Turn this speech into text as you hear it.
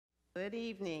Good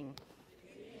evening.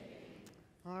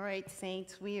 All right,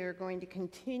 Saints, we are going to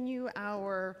continue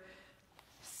our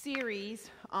series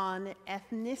on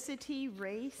ethnicity,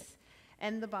 race,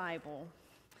 and the Bible.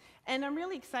 And I'm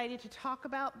really excited to talk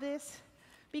about this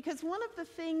because one of the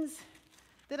things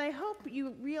that I hope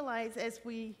you realize as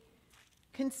we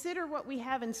consider what we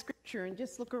have in Scripture and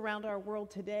just look around our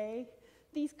world today,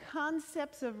 these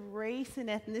concepts of race and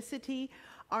ethnicity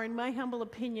are, in my humble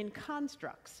opinion,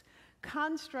 constructs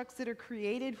that are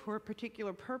created for a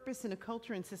particular purpose in a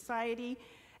culture and society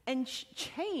and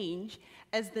change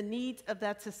as the needs of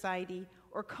that society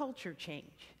or culture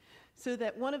change. So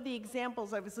that one of the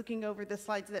examples, I was looking over the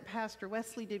slides that Pastor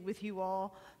Wesley did with you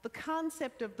all, the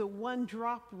concept of the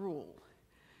one-drop rule.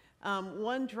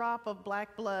 One drop of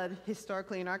black blood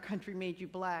historically in our country made you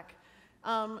black.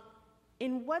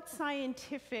 In what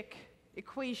scientific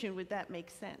equation would that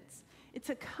make sense? It's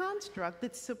a construct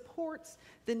that supports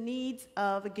the needs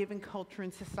of a given culture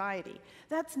and society.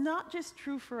 That's not just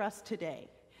true for us today.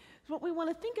 What we want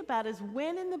to think about is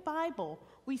when in the Bible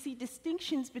we see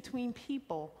distinctions between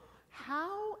people,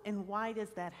 how and why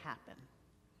does that happen?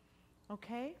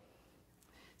 Okay?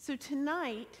 So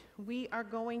tonight we are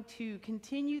going to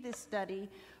continue this study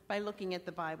by looking at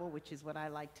the Bible, which is what I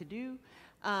like to do.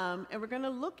 And we're going to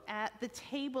look at the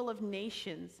Table of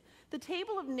Nations. The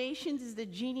Table of Nations is the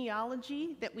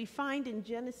genealogy that we find in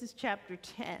Genesis chapter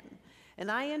 10. And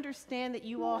I understand that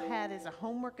you all had as a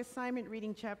homework assignment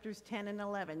reading chapters 10 and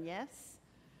 11, yes?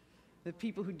 The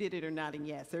people who did it are nodding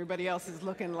yes. Everybody else is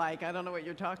looking like, I don't know what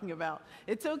you're talking about.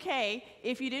 It's okay.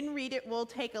 If you didn't read it, we'll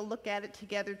take a look at it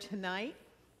together tonight.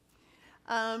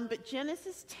 But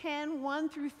Genesis 10, 1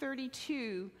 through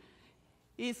 32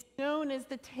 is known as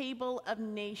the Table of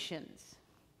Nations.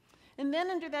 And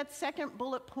then under that second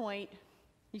bullet point,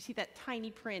 you see that tiny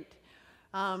print.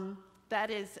 That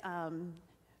is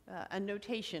a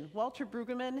notation. Walter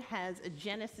Brueggemann has a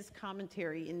Genesis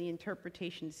commentary in the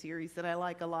interpretation series that I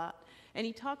like a lot. And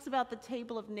he talks about the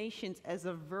Table of Nations as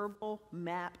a verbal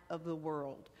map of the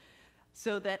world.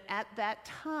 So that at that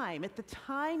time, at the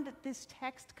time that this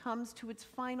text comes to its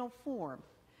final form,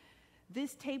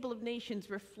 this Table of Nations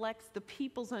reflects the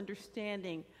people's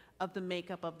understanding of the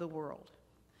makeup of the world.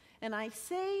 And I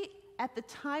say at the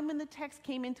time when the text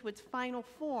came into its final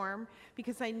form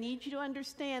because I need you to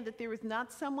understand that there was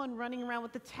not someone running around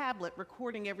with a tablet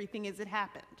recording everything as it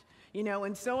happened. You know,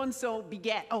 and so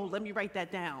begat, oh, let me write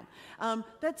that down.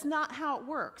 That's not how it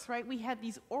works, right? We have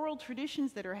these oral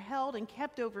traditions that are held and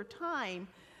kept over time,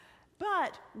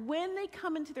 but when they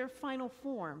come into their final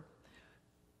form,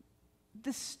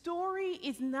 the story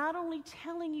is not only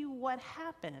telling you what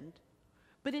happened,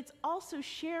 but it's also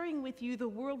sharing with you the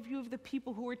worldview of the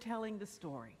people who are telling the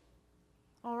story,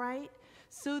 all right?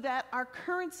 So that our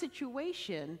current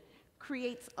situation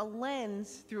creates a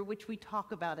lens through which we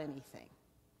talk about anything.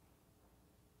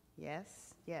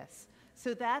 Yes, yes.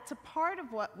 So that's a part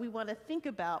of what we want to think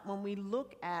about when we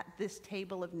look at this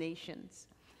Table of Nations.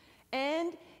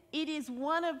 And it is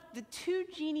one of the two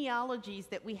genealogies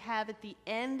that we have at the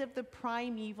end of the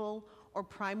primeval or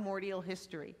primordial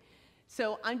history.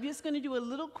 So I'm just going to do a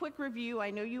little quick review.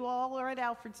 I know you all are at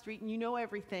Alfred Street and you know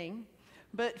everything.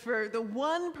 But for the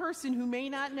one person who may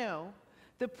not know,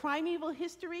 the primeval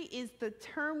history is the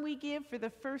term we give for the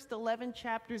first 11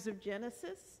 chapters of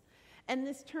Genesis. And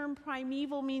this term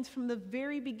primeval means from the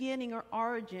very beginning or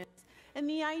origins. And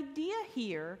the idea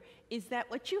here is that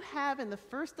what you have in the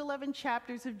first 11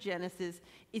 chapters of Genesis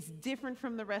is different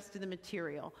from the rest of the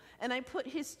material. And I put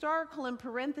historical in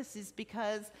parentheses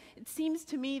because it seems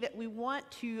to me that we want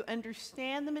to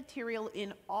understand the material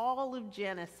in all of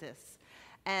Genesis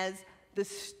as the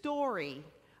story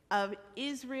of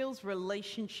Israel's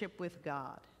relationship with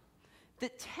God. The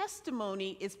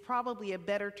testimony is probably a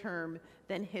better term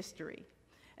than history.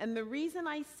 And the reason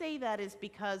I say that is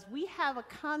because we have a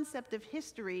concept of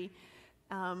history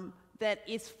that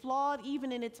is flawed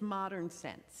even in its modern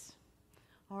sense,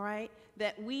 all right?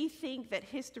 That we think that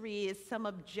history is some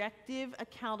objective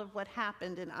account of what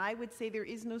happened, and I would say there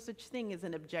is no such thing as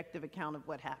an objective account of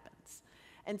what happens.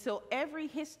 And so every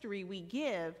history we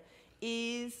give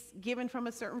is given from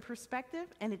a certain perspective,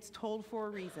 and it's told for a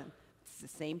reason. It's the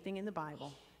same thing in the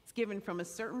Bible. It's given from a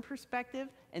certain perspective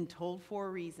and told for a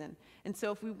reason. And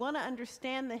so if we want to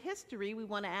understand the history, we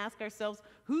want to ask ourselves,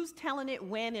 who's telling it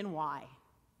when and why?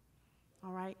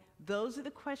 All right? Those are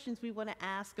the questions we want to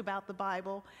ask about the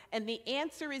Bible. And the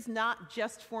answer is not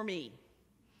just for me.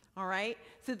 All right?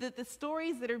 So that the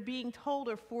stories that are being told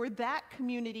are for that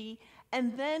community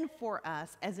and then for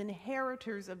us as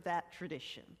inheritors of that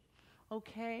tradition.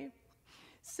 Okay?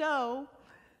 So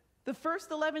The first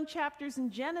 11 chapters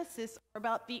in Genesis are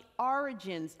about the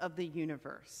origins of the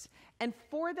universe. And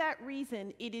for that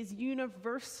reason, it is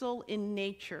universal in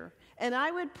nature. And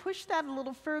I would push that a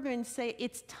little further and say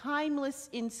it's timeless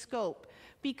in scope,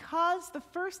 because the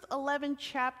first 11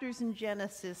 chapters in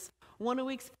Genesis want to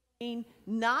explain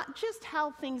not just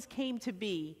how things came to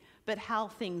be, but how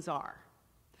things are.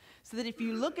 So that if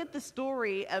you look at the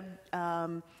story of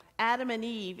Adam and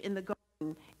Eve in the garden,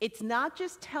 it's not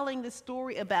just telling the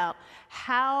story about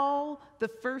how the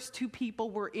first two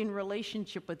people were in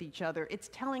relationship with each other. It's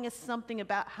telling us something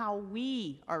about how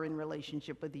we are in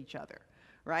relationship with each other,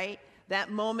 right? That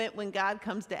moment when God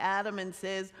comes to Adam and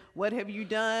says, "What have you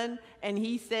done?" And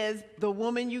he says, "The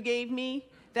woman you gave me."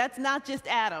 That's not just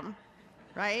Adam,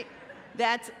 right?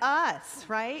 That's us,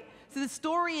 right? So the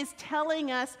story is telling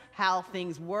us how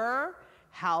things were,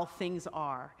 how things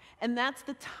are. And that's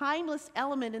the timeless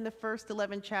element in the first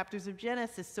 11 chapters of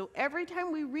Genesis. So every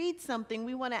time we read something,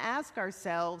 we want to ask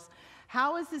ourselves,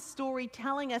 how is this story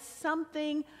telling us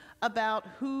something about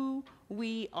who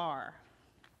we are?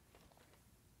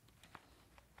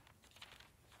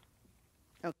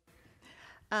 Okay.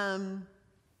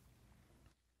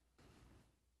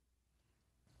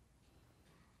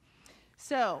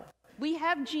 So we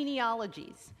have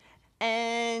genealogies.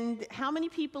 And how many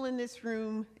people in this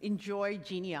room enjoy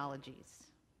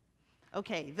genealogies?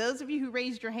 Okay, those of you who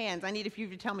raised your hands, I need a few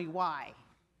to tell me why.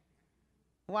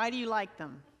 Why do you like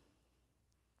them?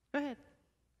 Go ahead.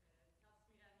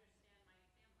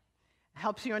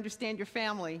 Helps you understand your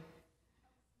family.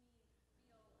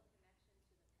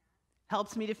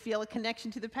 Helps me to feel a connection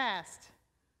to the past.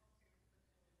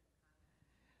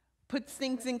 Puts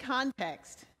things in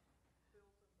context.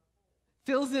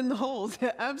 Fills in the holes.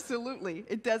 Absolutely.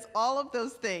 It does all of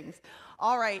those things.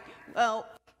 All right. Well,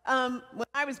 when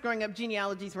I was growing up,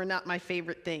 genealogies were not my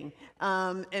favorite thing.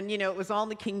 And, you know, it was all in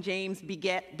the King James,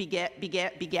 beget, beget,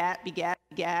 beget, begat, begat,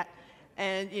 begat.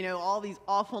 And, you know, all these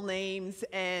awful names.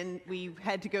 And we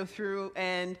had to go through.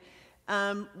 And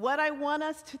what I want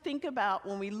us to think about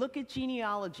when we look at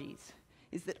genealogies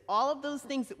is that all of those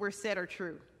things that were said are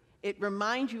true. It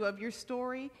reminds you of your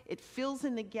story, it fills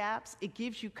in the gaps, it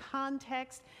gives you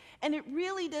context, and it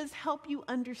really does help you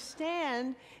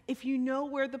understand if you know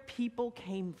where the people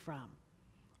came from.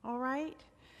 All right?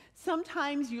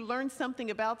 Sometimes you learn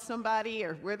something about somebody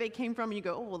or where they came from, and you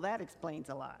go, "Oh, well, that explains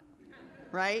a lot."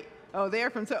 Right? "Oh, they're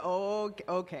from so," oh,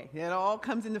 okay. It all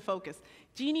comes into focus.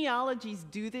 Genealogies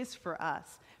do this for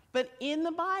us. But in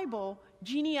the Bible,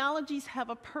 genealogies have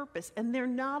a purpose, and they're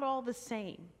not all the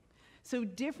same. So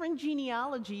different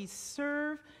genealogies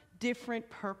serve different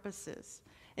purposes.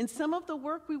 And some of the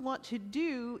work we want to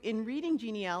do in reading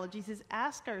genealogies is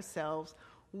ask ourselves,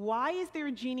 why is there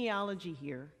a genealogy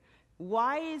here?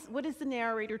 What is the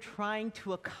narrator trying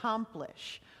to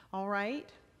accomplish? All right?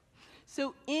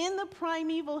 So in the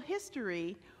primeval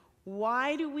history,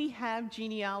 why do we have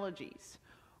genealogies?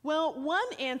 Well,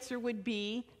 one answer would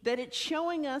be that it's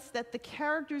showing us that the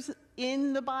characters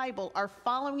in the Bible are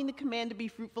following the command to be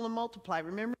fruitful and multiply.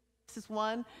 Remember, Genesis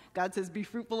 1, God says, "Be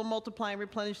fruitful and multiply and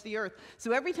replenish the earth."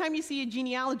 So every time you see a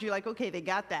genealogy, you're like, okay, they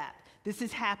got that. This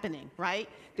is happening, right?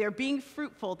 They're being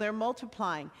fruitful, they're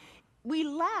multiplying. We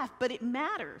laugh, but it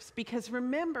matters, because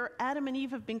remember, Adam and Eve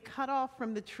have been cut off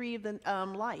from the tree of the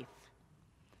life.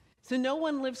 So no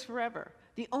one lives forever.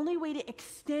 The only way to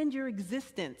extend your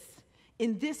existence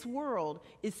in this world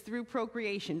is through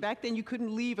procreation. Back then, you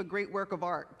couldn't leave a great work of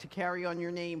art to carry on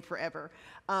your name forever.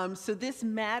 So this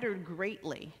mattered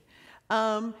greatly.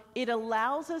 It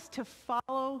allows us to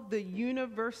follow the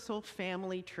universal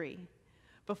family tree.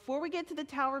 Before we get to the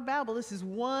Tower of Babel, this is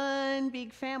one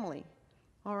big family,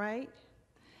 all right?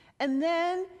 And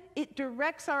then it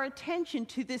directs our attention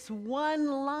to this one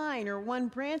line or one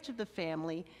branch of the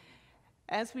family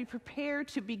as we prepare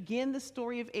to begin the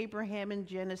story of Abraham in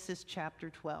Genesis chapter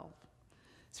 12.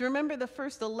 So remember, the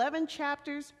first 11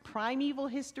 chapters, primeval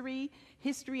history,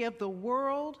 history of the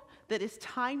world that is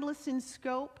timeless in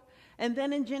scope. And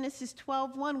then in Genesis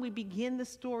 12:1, we begin the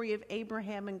story of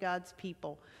Abraham and God's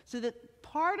people. So that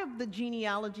part of the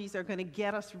genealogies are going to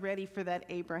get us ready for that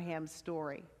Abraham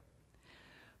story.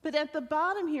 But at the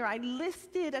bottom here, I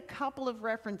listed a couple of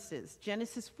references: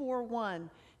 Genesis 4:1,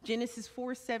 Genesis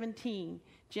 4:17,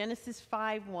 Genesis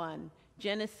 5:1,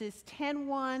 Genesis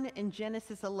 10:1, and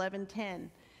Genesis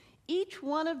 11:10. Each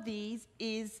one of these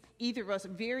is either a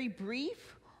very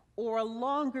brief or a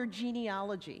longer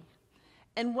genealogy.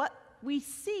 And what we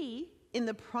see in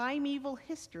the primeval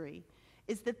history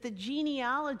is that the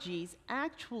genealogies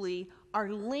actually are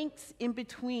links in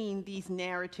between these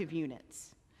narrative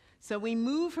units. So we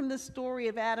move from the story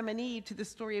of Adam and Eve to the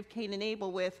story of Cain and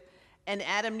Abel with and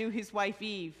Adam knew his wife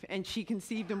Eve, and she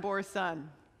conceived and bore a son,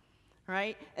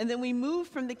 right? And then we move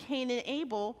from the Cain and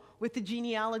Abel with the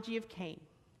genealogy of Cain.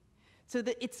 So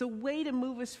that it's a way to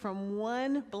move us from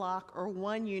one block or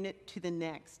one unit to the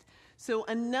next. So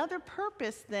another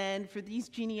purpose then for these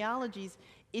genealogies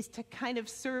is to kind of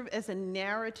serve as a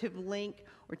narrative link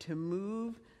or to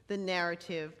move the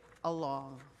narrative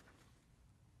along.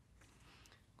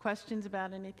 Questions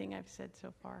about anything I've said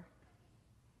so far?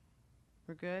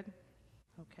 We're good?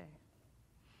 Okay.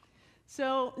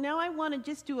 So now I want to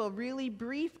just do a really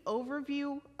brief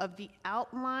overview of the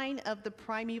outline of the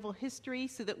primeval history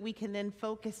so that we can then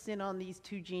focus in on these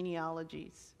two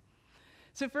genealogies.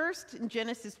 So first, in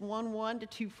Genesis 1:1 to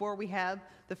 2:4, we have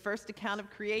the first account of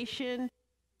creation,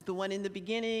 the one in the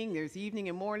beginning. There's evening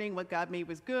and morning. What God made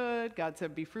was good. God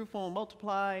said, be fruitful and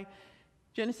multiply.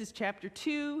 Genesis chapter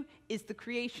 2 is the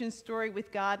creation story with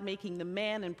God making the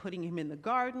man and putting him in the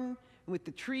garden with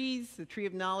the trees, the tree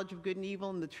of knowledge of good and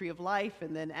evil and the tree of life,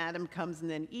 and then Adam comes and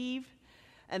then Eve.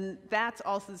 And that's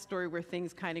also the story where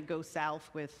things kind of go south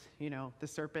with, the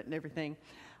serpent and everything.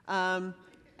 And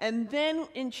then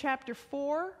in chapter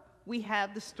 4, we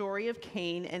have the story of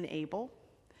Cain and Abel.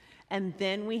 And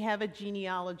then we have a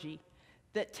genealogy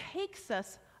that takes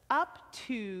us up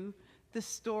to the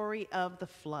story of the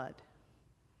flood.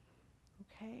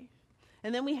 Okay?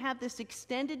 And then we have this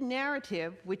extended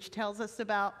narrative which tells us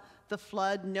about the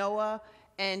flood, Noah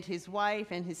and his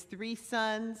wife and his 3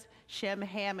 sons, Shem,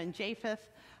 Ham, and Japheth,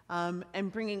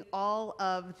 and bringing all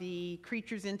of the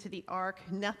creatures into the ark,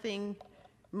 nothing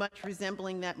much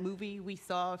resembling that movie we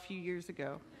saw a few years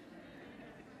ago.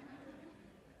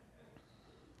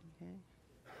 Okay.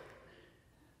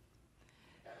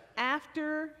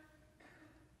 After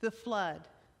the flood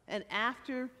and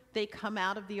after they come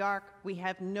out of the ark, we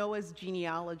have Noah's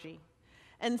genealogy.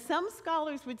 And some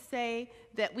scholars would say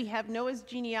that we have Noah's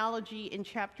genealogy in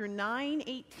chapter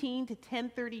 9:18 to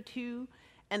 10:32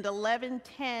 and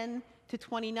 11:10 to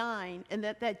 29, and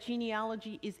that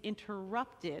genealogy is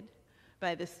interrupted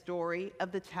by the story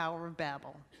of the Tower of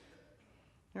Babel.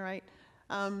 All right?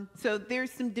 So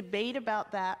there's some debate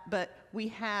about that, but we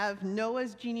have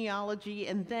Noah's genealogy,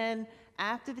 and then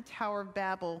after the Tower of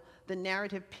Babel, the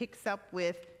narrative picks up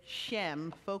with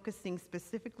Shem, focusing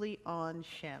specifically on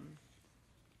Shem.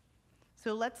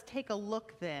 So let's take a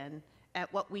look then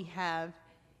at what we have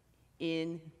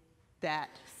in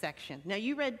that section. Now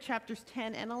you read chapters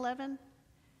 10 and 11?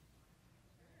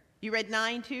 You read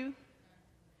 9 too?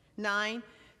 9?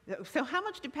 So how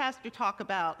much did Pastor talk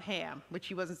about Ham, which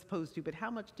he wasn't supposed to, but how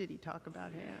much did he talk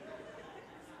about Ham?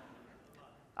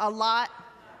 A lot?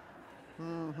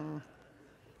 Mm-hmm.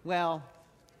 Well,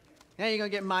 now you're going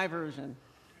to get my version.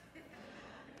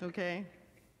 Okay?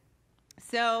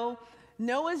 So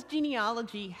Noah's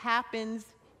genealogy happens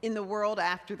in the world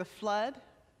after the flood.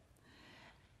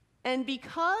 And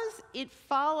because it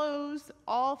follows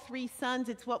all 3 sons,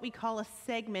 it's what we call a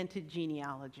segmented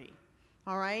genealogy.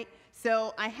 All right?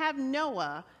 So I have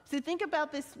Noah. So think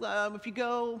about this. If you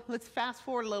go, let's fast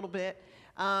forward a little bit.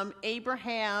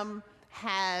 Abraham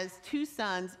has 2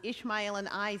 sons, Ishmael and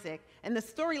Isaac. And the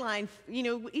storyline,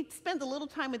 it spends a little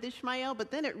time with Ishmael, but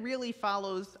then it really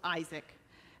follows Isaac.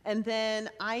 And then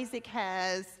Isaac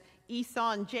has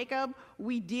Esau and Jacob.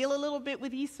 We deal a little bit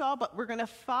with Esau, but we're going to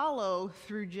follow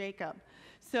through Jacob.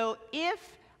 So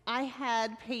if I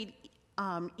had paid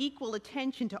equal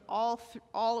attention to all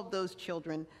of those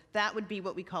children, that would be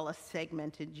what we call a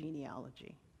segmented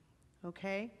genealogy.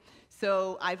 Okay?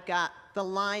 So I've got the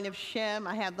line of Shem,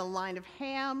 I have the line of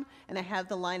Ham, and I have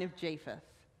the line of Japheth.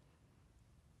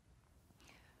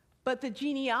 But the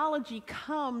genealogy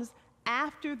comes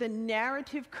after the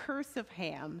narrative curse of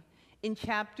Ham in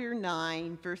chapter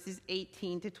 9, verses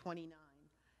 18 to 29.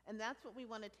 And that's what we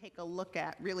want to take a look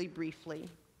at really briefly.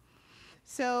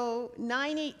 So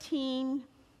 9:18,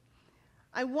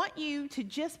 I want you to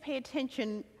just pay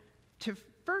attention to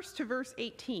first to verse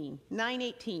 18,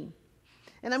 9:18.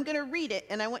 And I'm going to read it,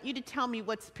 and I want you to tell me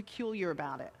what's peculiar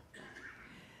about it.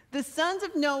 The sons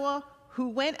of Noah who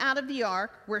went out of the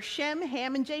ark were Shem,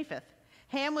 Ham, and Japheth.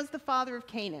 Ham was the father of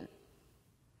Canaan.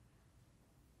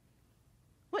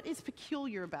 What is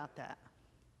peculiar about that?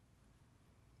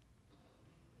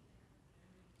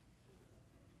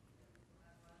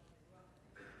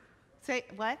 Say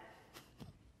what?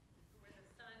 We're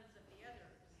the sons of the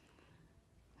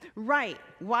others. Right.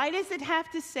 Why does it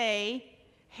have to say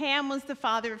Ham was the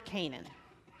father of Canaan?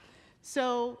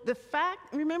 So the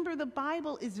fact, remember, the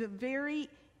Bible is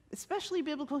especially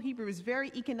biblical Hebrew, is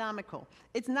very economical.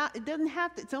 It doesn't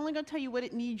have to, it's only going to tell you what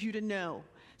it needs you to know.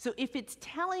 So if it's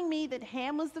telling me that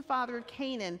Ham was the father of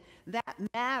Canaan, that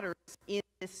matters in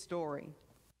this story.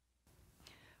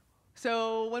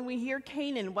 So when we hear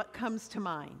Canaan, what comes to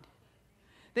mind?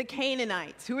 The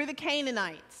Canaanites. Who are the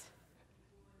Canaanites?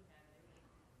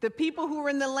 The people who were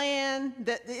in the land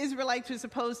that the Israelites were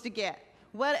supposed to get.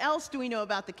 What else do we know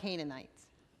about the Canaanites?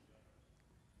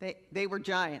 They were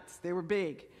giants. They were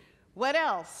big. What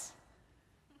else?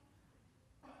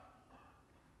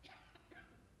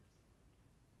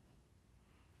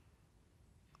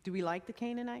 Do we like the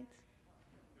Canaanites?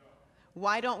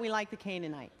 Why don't we like the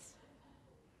Canaanites?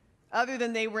 Other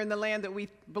than they were in the land that we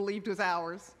believed was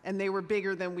ours, and they were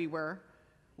bigger than we were.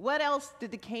 What else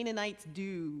did the Canaanites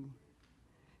do?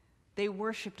 They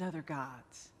worshiped other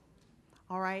gods.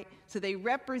 All right? So they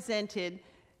represented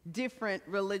different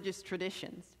religious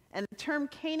traditions. And the term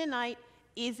Canaanite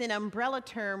is an umbrella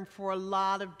term for a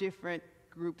lot of different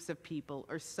groups of people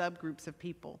or subgroups of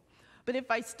people. But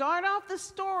if I start off the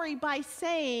story by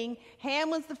saying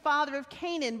Ham was the father of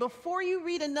Canaan, before you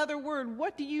read another word,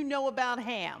 what do you know about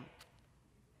Ham?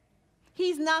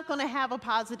 He's not going to have a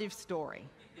positive story.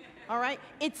 All right?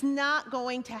 It's not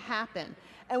going to happen.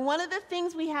 And one of the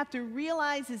things we have to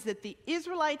realize is that the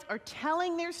Israelites are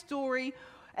telling their story,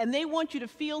 and they want you to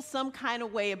feel some kind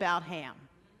of way about Ham.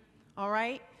 All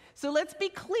right? So let's be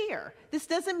clear. This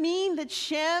doesn't mean that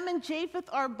Shem and Japheth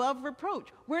are above reproach.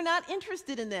 We're not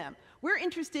interested in them. We're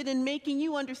interested in making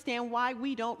you understand why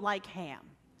we don't like Ham.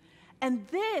 And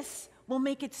this will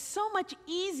make it so much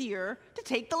easier to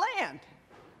take the land.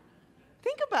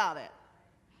 Think about it.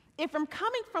 If I'm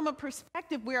coming from a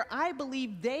perspective where I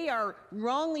believe they are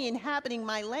wrongly inhabiting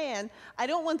my land, I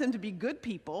don't want them to be good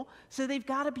people, so they've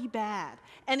got to be bad.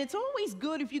 And it's always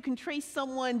good if you can trace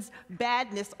someone's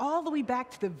badness all the way back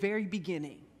to the very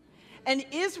beginning. And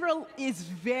Israel is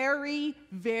very,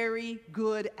 very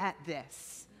good at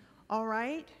this. All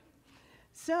right?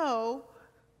 So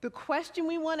the question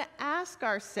we want to ask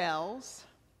ourselves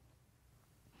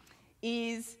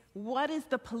is, what is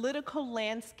the political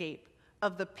landscape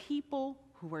of the people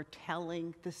who are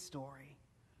telling the story?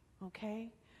 Okay?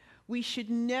 We should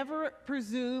never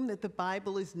presume that the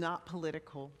Bible is not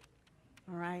political.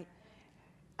 All right?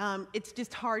 It's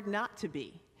just hard not to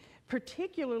be,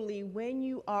 particularly when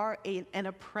you are an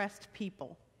oppressed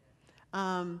people.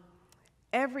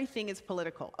 Everything is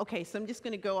political. Okay, so I'm just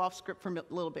going to go off script for a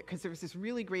little bit because there was this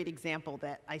really great example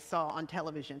that I saw on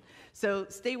television. So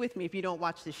stay with me if you don't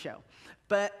watch this show.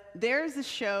 But there's a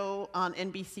show on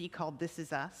NBC called This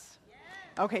Is Us.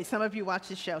 Okay, some of you watch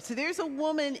this show. So there's a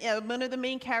woman, one of the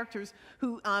main characters,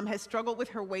 who has struggled with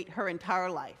her weight her entire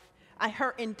life.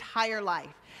 Her entire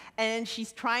life. And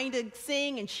she's trying to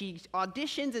sing, and she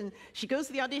auditions, and she goes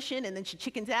to the audition, and then she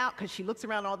chickens out because she looks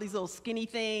around all these little skinny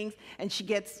things, and she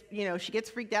gets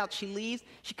freaked out. She leaves.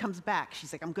 She comes back.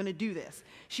 She's like, I'm going to do this.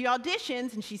 She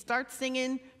auditions, and she starts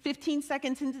singing. 15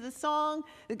 seconds into the song,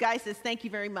 the guy says, thank you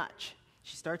very much.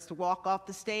 She starts to walk off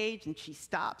the stage, and she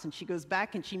stops, and she goes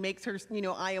back, and she makes her,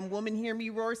 I am woman, hear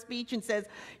me roar speech, and says,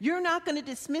 you're not going to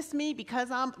dismiss me because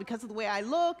of the way I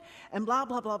look, and blah,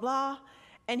 blah, blah, blah.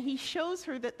 And he shows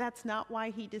her that that's not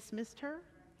why he dismissed her.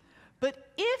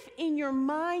 But if in your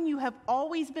mind you have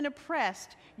always been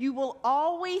oppressed, you will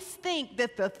always think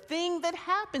that the thing that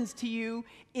happens to you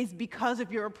is because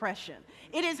of your oppression.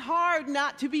 It is hard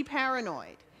not to be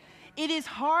paranoid. It is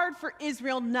hard for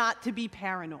Israel not to be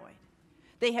paranoid.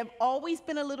 They have always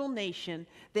been a little nation.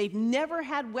 They've never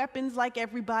had weapons like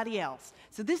everybody else.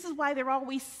 So this is why they're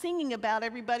always singing about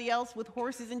everybody else with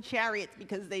horses and chariots,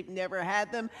 because they've never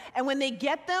had them. And when they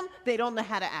get them, they don't know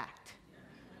how to act,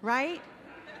 right?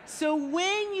 So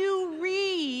when you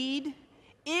read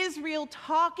Israel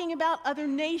talking about other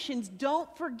nations,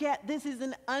 don't forget this is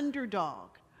an underdog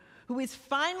who is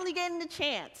finally getting the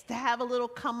chance to have a little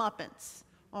comeuppance,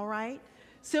 all right?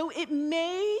 So it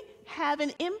may have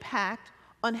an impact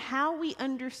on how we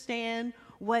understand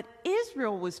what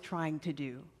Israel was trying to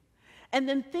do. And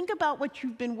then think about what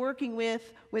you've been working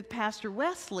with Pastor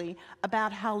Wesley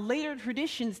about how later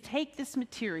traditions take this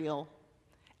material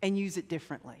and use it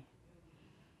differently.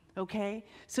 Okay?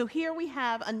 So here we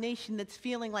have a nation that's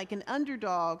feeling like an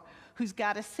underdog who's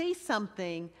got to say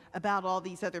something about all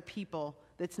these other people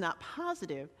that's not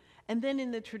positive. And then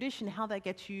in the tradition, how that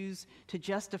gets used to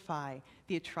justify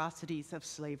the atrocities of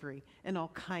slavery and all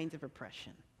kinds of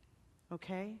oppression.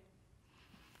 Okay?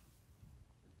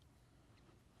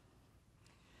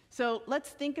 So let's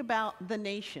think about the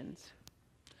nations.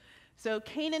 So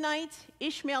Canaanites,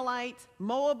 Ishmaelites,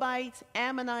 Moabites,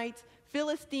 Ammonites,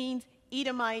 Philistines,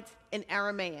 Edomites, and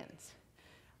Arameans.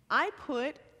 I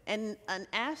put an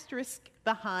asterisk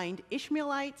behind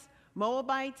Ishmaelites,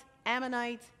 Moabites,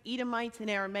 Ammonites, Edomites, and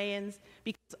Arameans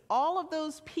because all of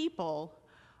those people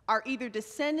are either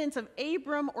descendants of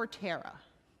Abram or Terah.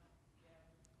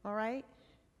 all right?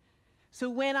 So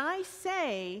when I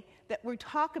say that we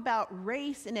talk about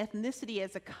race and ethnicity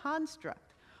as a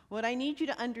construct, what I need you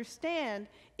to understand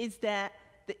is that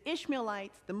the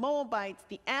Ishmaelites, the Moabites,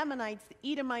 the Ammonites,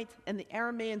 the Edomites, and the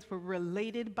Arameans were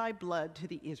related by blood to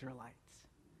the Israelites.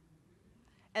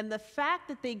 And the fact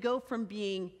that they go from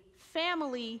being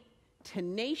family to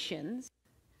nations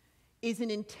is an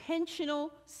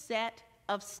intentional set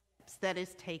of steps that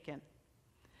is taken.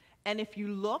 And if you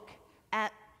look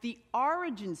at the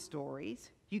origin stories,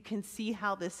 you can see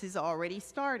how this is already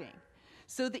starting.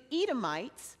 So the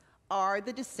Edomites are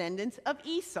the descendants of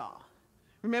Esau.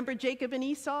 Remember Jacob and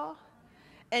Esau?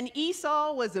 And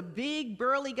Esau was a big,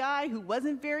 burly guy who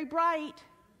wasn't very bright,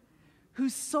 who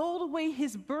sold away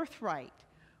his birthright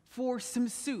for some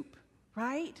soup,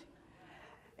 right?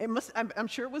 I'm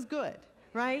sure it was good,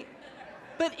 right?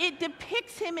 But it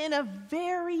depicts him in a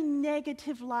very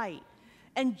negative light.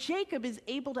 And Jacob is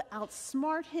able to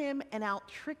outsmart him and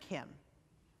out-trick him,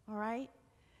 all right?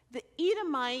 The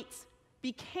Edomites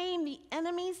became the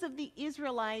enemies of the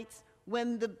Israelites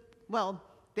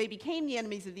they became the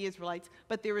enemies of the Israelites,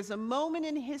 but there is a moment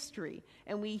in history,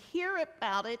 and we hear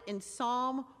about it in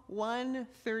Psalm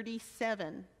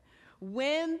 137.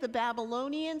 When the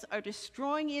Babylonians are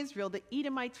destroying Israel, the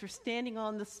Edomites were standing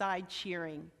on the side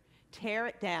cheering, "Tear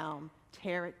it down,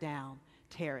 tear it down,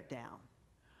 tear it down."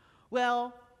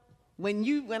 Well,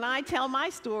 when I tell my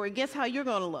story, guess how you're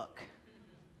going to look?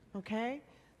 Okay?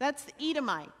 That's the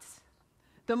Edomites.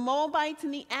 The Moabites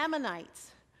and the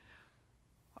Ammonites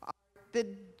are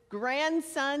the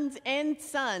grandsons and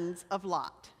sons of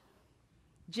Lot.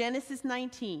 Genesis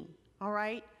 19, all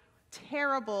right?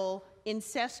 Terrible,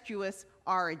 incestuous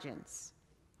origins,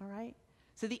 all right?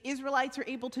 So the Israelites are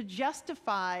able to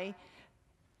justify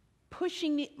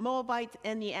pushing the Moabites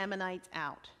and the Ammonites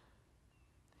out.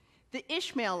 The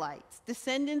Ishmaelites,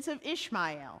 descendants of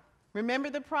Ishmael. Remember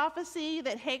the prophecy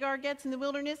that Hagar gets in the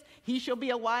wilderness? He shall be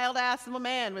a wild ass of a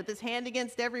man with his hand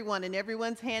against everyone and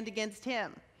everyone's hand against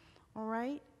him. All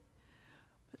right?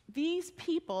 These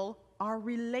people are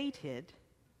related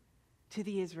to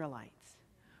the Israelites.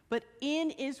 But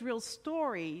in Israel's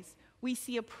stories, we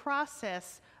see a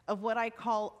process of what I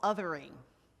call othering,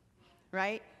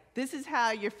 right? This is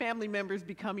how your family members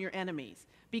become your enemies,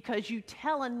 because you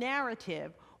tell a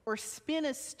narrative or spin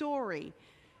a story.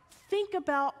 Think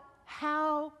about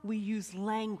how we use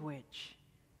language.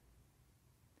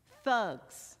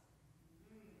 Thugs,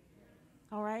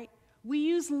 all right? We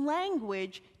use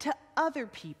language to other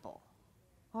people,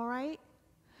 all right?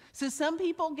 So some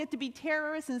people get to be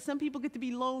terrorists and some people get to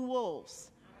be lone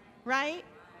wolves, right?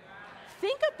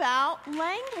 Think about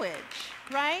language,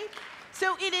 right?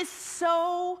 So it is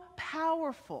so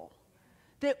powerful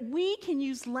that we can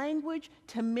use language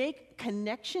to make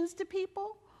connections to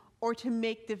people or to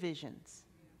make divisions,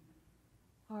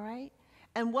 all right?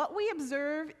 And what we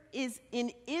observe is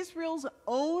in Israel's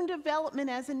own development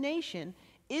as a nation,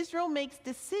 Israel makes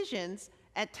decisions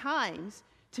at times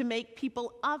to make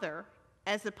people other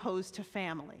as opposed to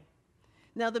family.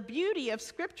 Now, the beauty of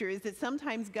Scripture is that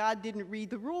sometimes God didn't read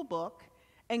the rule book,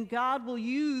 and God will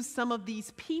use some of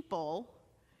these people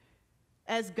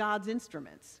as God's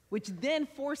instruments, which then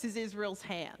forces Israel's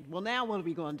hand. Well, now what are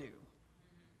we going to do?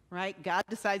 Right? God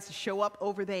decides to show up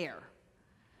over there.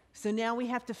 So now we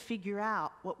have to figure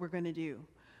out what we're going to do.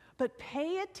 But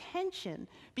pay attention,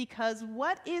 because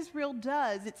what Israel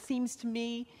does, it seems to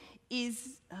me,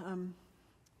 is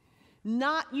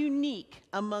not unique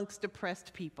amongst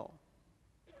oppressed people.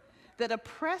 That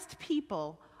oppressed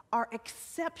people are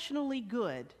exceptionally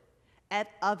good at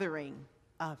othering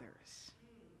others,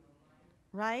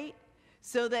 right?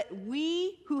 So that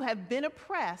we who have been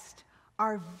oppressed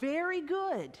are very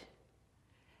good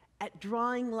at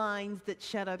drawing lines that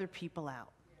shut other people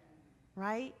out,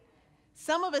 right?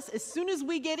 Some of us, as soon as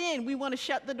we get in, we want to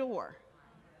shut the door,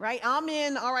 right? I'm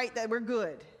in, all right, that we're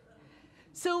good.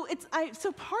 So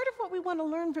part of what we want to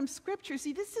learn from Scripture,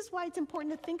 see, this is why it's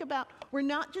important to think about, we're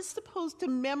not just supposed to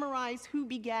memorize who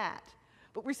begat,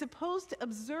 but we're supposed to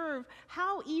observe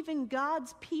how even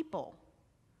God's people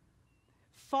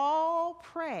fall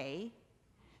prey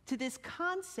to this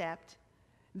concept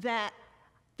that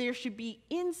there should be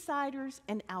insiders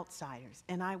and outsiders,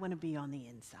 and I want to be on the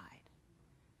inside,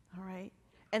 all right?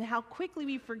 And how quickly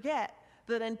we forget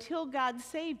that until God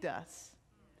saved us,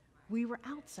 we were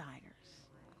outsiders.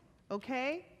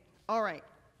 Okay? All right.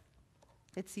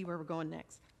 Let's see where we're going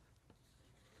next.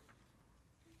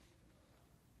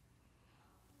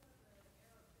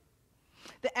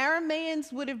 The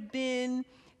Arameans would have been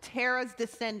Terah's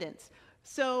descendants.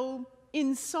 So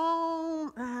in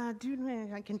Psalm,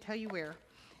 I can tell you where.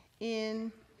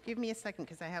 In give me a second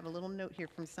because I have a little note here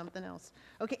from something else.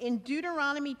 Okay, in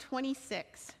Deuteronomy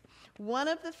 26, one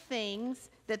of the things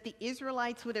that the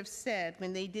Israelites would have said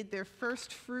when they did their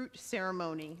first fruit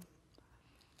ceremony,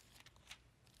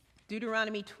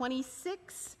 Deuteronomy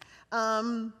 26,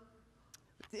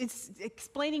 it's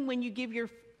explaining when you give your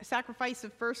sacrifice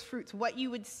of first fruits, what you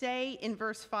would say in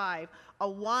verse 5, a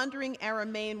wandering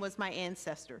Aramaean was my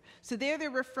ancestor. So there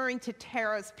they're referring to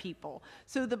Terah's people.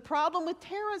 So the problem with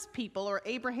Terah's people, or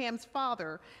Abraham's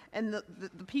father, and the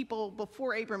people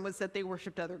before Abram, was that they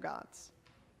worshiped other gods.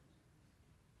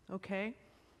 Okay?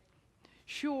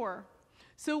 Sure.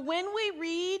 So when we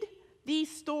read these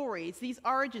stories, these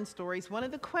origin stories, one of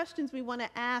the questions we want to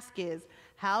ask is,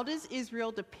 how does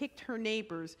Israel depict her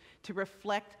neighbors to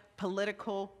reflect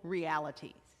political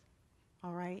realities?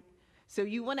 All right? So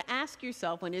you want to ask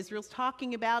yourself, when Israel's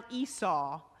talking about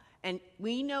Esau, and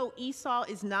we know Esau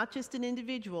is not just an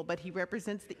individual, but he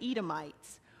represents the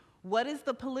Edomites, what is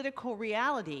the political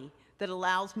reality that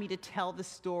allows me to tell the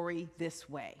story this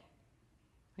way?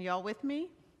 Are y'all with me?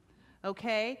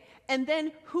 Okay? And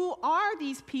then who are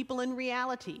these people in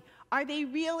reality? Are they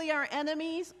really our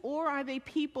enemies, or are they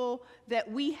people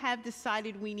that we have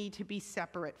decided we need to be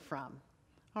separate from?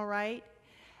 All right?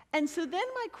 And so then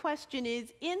my question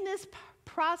is, in this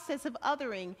process of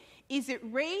othering, is it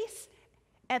race,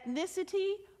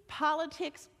 ethnicity,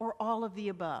 politics, or all of the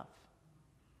above?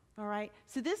 All right?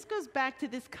 So this goes back to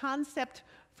this concept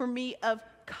for me of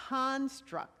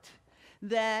construct,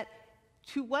 that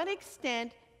to what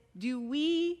extent do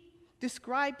we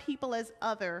describe people as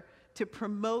other to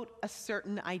promote a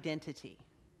certain identity?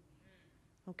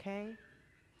 Okay?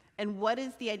 And what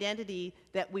is the identity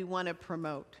that we want to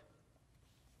promote?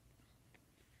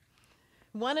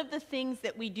 One of the things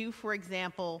that we do, for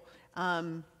example,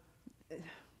 I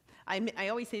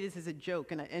always say this as a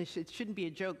joke, and it shouldn't be a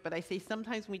joke, but I say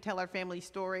sometimes when we tell our family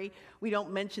story, we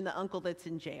don't mention the uncle that's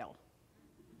in jail,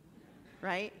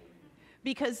 right?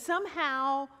 Because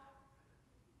somehow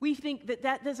we think that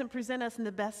that doesn't present us in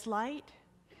the best light,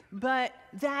 but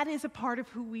that is a part of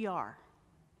who we are.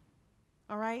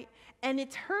 All right? And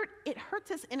it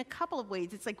hurts us in a couple of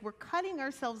ways. It's like we're cutting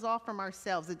ourselves off from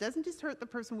ourselves. It doesn't just hurt the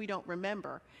person we don't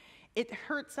remember. It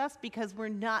hurts us because we're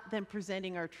not then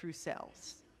presenting our true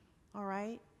selves. All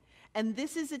right? And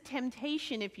this is a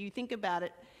temptation, if you think about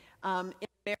it, in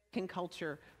American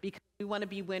culture, because we want to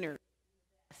be winners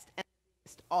and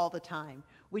all the time,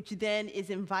 which then is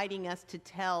inviting us to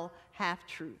tell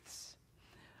half-truths.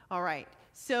 All right.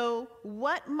 So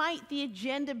what might the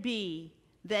agenda be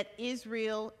that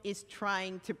Israel is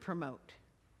trying to promote?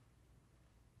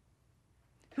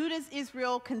 Who does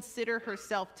Israel consider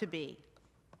herself to be?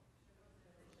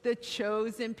 The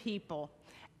chosen people.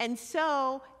 And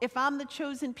so, if I'm the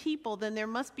chosen people, then there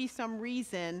must be some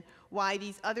reason why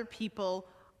these other people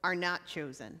are not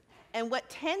chosen. And what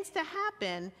tends to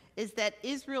happen is that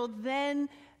Israel then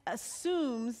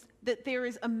assumes that there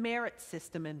is a merit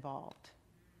system involved,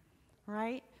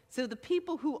 right? So the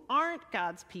people who aren't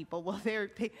God's people, well,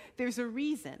 there's a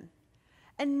reason.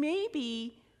 And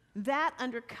maybe that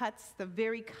undercuts the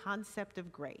very concept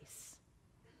of grace,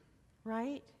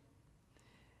 right?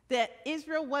 That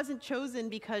Israel wasn't chosen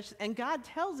because, and God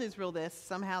tells Israel this,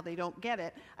 somehow they don't get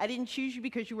it, I didn't choose you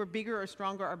because you were bigger or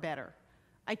stronger or better.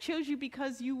 I chose you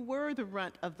because you were the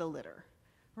runt of the litter,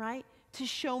 right? To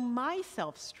show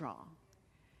myself strong.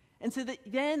 And so that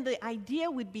then the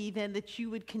idea would be then that you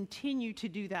would continue to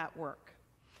do that work.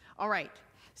 All right,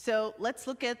 so let's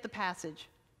look at the passage.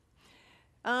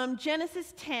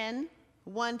 Genesis 10,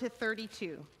 1 to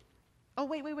 32. Oh,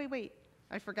 wait.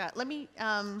 I forgot. Let me,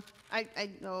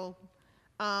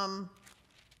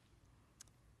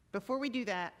 before we do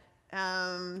that,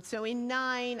 so in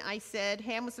 9, I said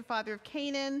Ham was the father of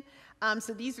Canaan.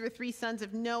 So these are the 3 sons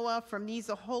of Noah. From these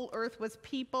the whole earth was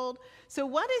peopled. So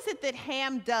what is it that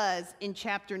Ham does in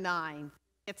chapter 9?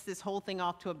 Gets this whole thing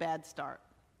off to a bad start.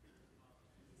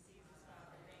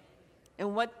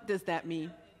 And what does that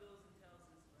mean?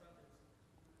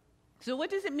 So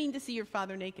what does it mean to see your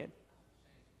father naked?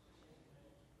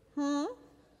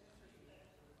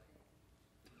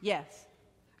 Yes,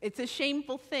 it's a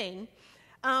shameful thing.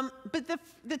 But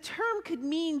the term could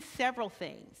mean several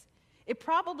things. It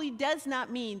probably does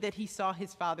not mean that he saw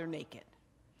his father naked.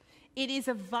 It is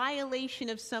a violation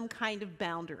of some kind of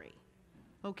boundary,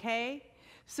 okay?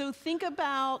 So think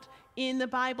about, in the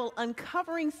Bible,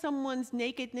 uncovering someone's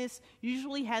nakedness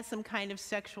usually has some kind of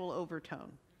sexual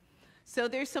overtone. So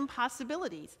there's some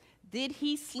possibilities. Did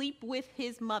he sleep with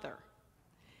his mother?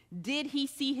 Did he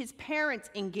see his parents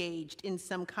engaged in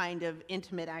some kind of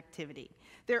intimate activity?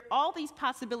 There are all these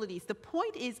possibilities. The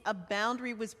point is a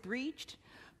boundary was breached,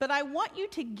 But I want you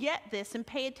to get this and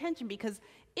pay attention, because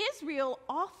Israel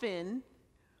often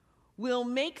will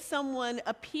make someone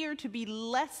appear to be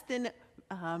less than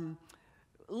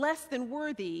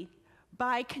worthy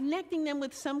by connecting them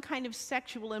with some kind of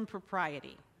sexual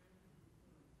impropriety.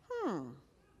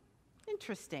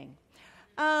 Interesting.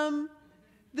 The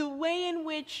way in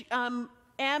which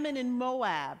Ammon and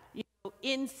Moab,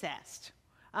 incest,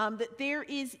 that there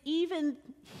is even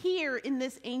here in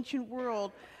this ancient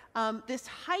world this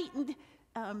heightened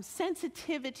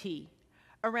sensitivity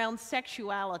around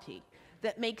sexuality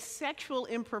that makes sexual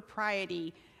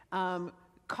impropriety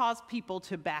cause people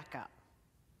to back up.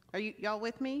 Are y'all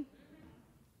with me?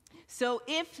 So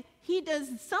if he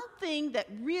does something that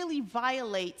really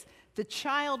violates the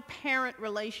child-parent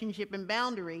relationship and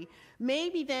boundary,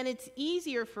 maybe then it's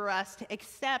easier for us to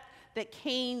accept that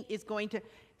Canaan is going to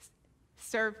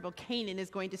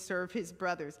serve his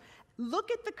brothers.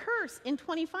 Look at the curse in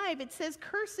 25. It says,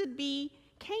 "Cursed be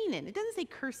Canaan." It doesn't say,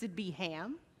 "Cursed be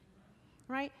Ham,"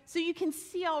 right? So you can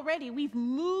see already we've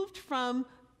moved from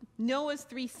Noah's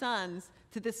 3 sons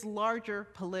to this larger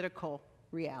political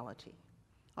reality.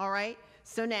 All right?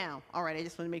 So now, all right, I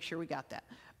just want to make sure we got that.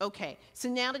 Okay, so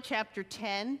now to chapter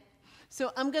 10.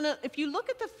 So if you look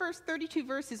at the first 32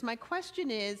 verses, my question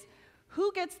is,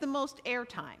 who gets the most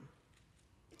airtime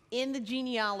in the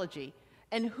genealogy?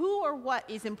 And who or what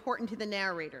is important to the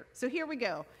narrator? So here we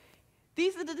go.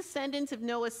 These are the descendants of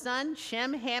Noah's son,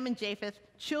 Shem, Ham, and Japheth.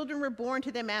 Children were born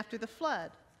to them after the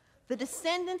flood. The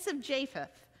descendants of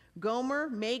Japheth: Gomer,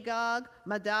 Magog,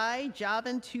 Madai,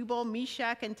 Javan, Tubal,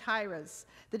 Meshach, and Tiras.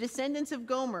 The descendants of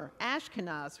Gomer: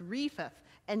 Ashkenaz, Rephath,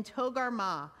 and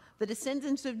Togarmah. The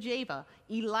descendants of Java: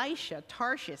 Elisha,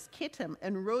 Tarshish, Kittim,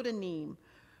 and Rodanim.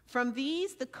 From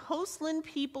these the coastland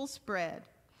people spread.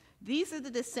 These are the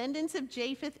descendants of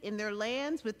Japheth in their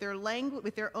lands, with their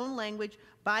own language,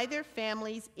 by their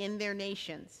families in their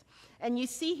nations. And you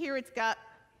see here it's got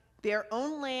their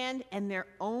own land and their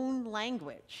own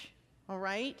language. All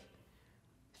right?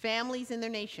 Families in their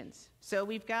nations. So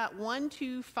we've got 1,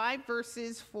 2, 5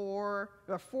 verses four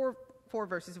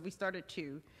verses if we start at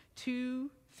 2.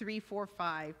 2, 3, 4,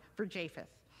 5 for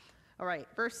Japheth. All right,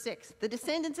 verse 6. The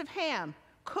descendants of Ham: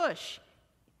 Cush.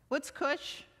 What's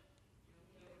Cush?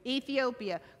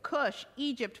 Ethiopia, Cush,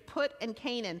 Egypt, Put, and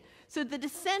Canaan. So the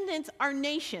descendants are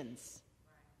nations.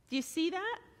 Do you see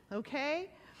that? Okay.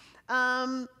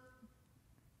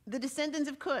 The descendants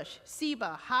of Cush: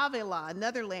 Seba, Havilah,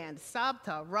 another land,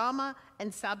 Sabta, Ramah,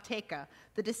 and Sabteka.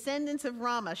 The descendants of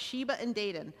Ramah: Sheba and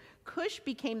Dedan. Cush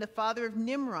became the father of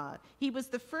Nimrod. He was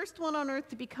the first one on earth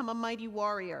to become a mighty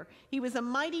warrior. He was a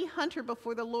mighty hunter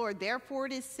before the Lord. Therefore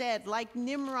it is said, like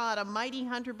Nimrod, a mighty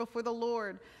hunter before the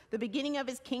Lord. The beginning of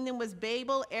his kingdom was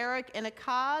Babel, Erech, and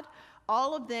Akkad,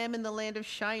 all of them in the land of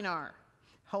Shinar.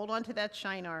 Hold on to that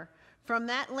Shinar. From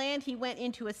that land he went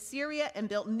into Assyria and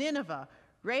built Nineveh,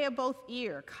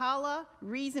 Rehoboth-ir, Kala,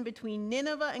 reason between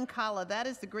Nineveh and Kala, that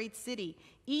is the great city.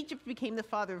 Egypt became the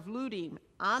father of Ludim,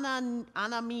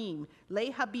 Anamim,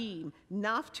 Lehabim,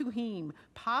 Naphtuhim,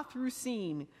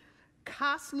 Pathrusim,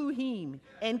 Kasluhim,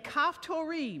 and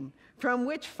Kaphtorim, from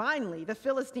which finally the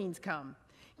Philistines come.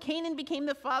 Canaan became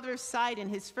the father of Sidon,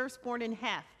 his firstborn in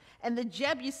Heth, and the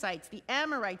Jebusites, the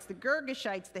Amorites, the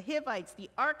Girgashites, the Hivites, the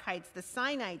Archites, the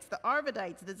Sinites, the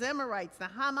Arvadites, the Zemarites, the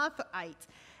Hamathites.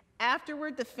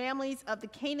 Afterward, the families of the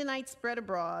Canaanites spread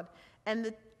abroad, and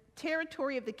the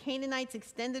territory of the Canaanites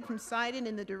extended from Sidon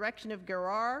in the direction of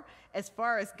Gerar as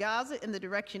far as Gaza, in the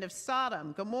direction of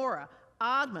Sodom, Gomorrah,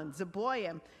 Admah,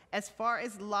 Zeboim, as far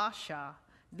as Lasha.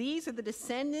 These are the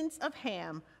descendants of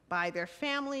Ham by their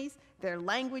families, their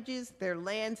languages, their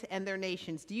lands, and their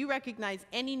nations. Do you recognize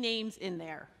any names in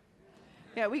there?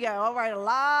 Yeah, we got, all right, a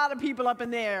lot of people up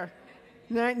in there.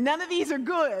 None of these are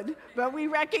good, but we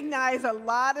recognize a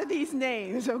lot of these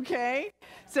names, okay?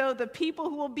 So the people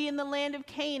who will be in the land of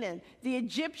Canaan, the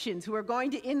Egyptians who are going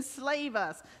to enslave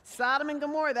us, Sodom and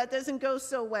Gomorrah, that doesn't go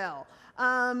so well.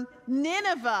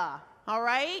 Nineveh, all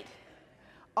right?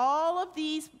 All of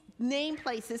these name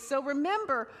places. So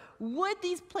remember, would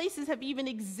these places have even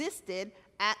existed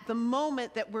at the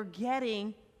moment that we're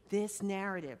getting this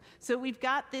narrative? So we've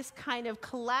got this kind of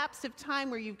collapse of time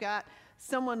where you've got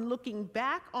someone looking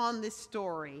back on this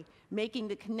story, making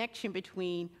the connection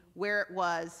between where it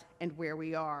was and where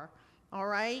we are. All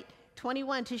right?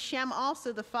 21, to Shem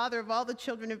also, the father of all the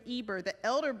children of Eber, the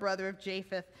elder brother of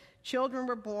Japheth, children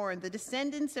were born. The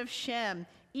descendants of Shem: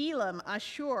 Elam,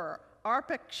 Ashur,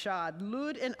 Arpachshad,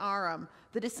 Lud, and Aram.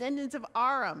 The descendants of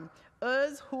Aram: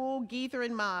 Uz, Hul, Gether,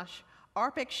 and Mash.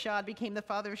 Arpachshad became the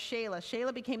father of Shelah.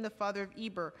 Shelah became the father of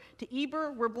Eber. To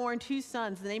Eber were born 2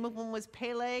 sons. The name of one was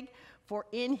Peleg, for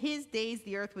in his days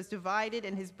the earth was divided,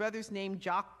 and his brother's name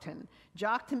Joktan.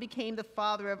 Joktan became the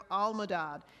father of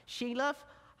Almodad. Shelah,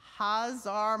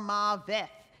 Hazarmaveth,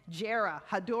 Jerah,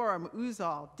 Hadoram,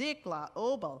 Uzal, Diklah,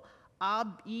 Obal,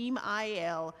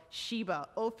 Abimael, Sheba,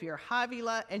 Ophir,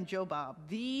 Havilah, and Jobab.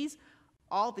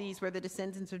 All these were the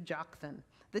descendants of Joktan.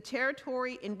 The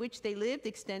territory in which they lived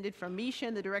extended from Mesha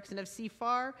in the direction of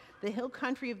Sephar, the hill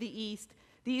country of the east.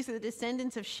 These are the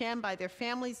descendants of Shem by their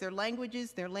families, their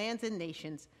languages, their lands, and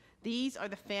nations. These are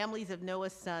the families of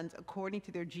Noah's sons according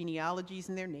to their genealogies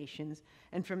and their nations.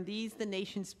 And from these the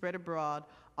nations spread abroad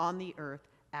on the earth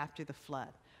after the flood.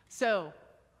 So,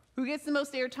 who gets the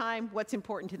most airtime? What's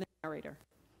important to the narrator?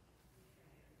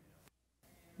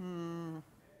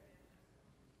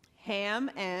 Ham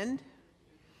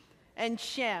and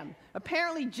Shem.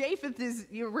 Apparently Japheth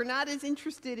we're not as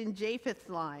interested in Japheth's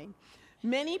line.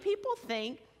 Many people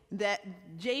think that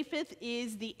Japheth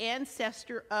is the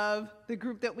ancestor of the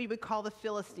group that we would call the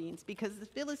Philistines, because the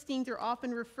Philistines are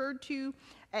often referred to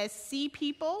as sea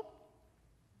people.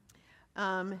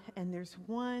 And there's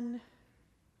one.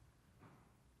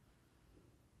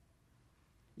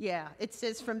 Yeah, it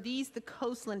says, from these the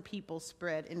coastland people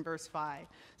spread in verse 5.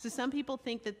 So some people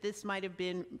think that this might have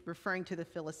been referring to the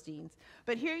Philistines.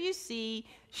 But here you see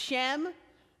Shem,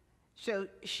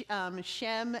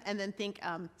 Shem, and then think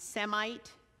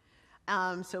Semite.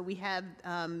 So we have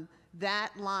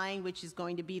that line, which is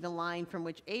going to be the line from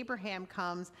which Abraham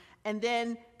comes, and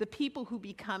then the people who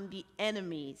become the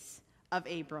enemies of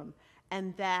Abram.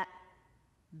 And that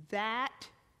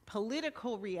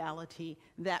political reality,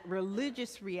 that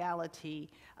religious reality,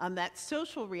 that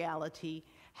social reality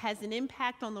has an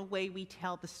impact on the way we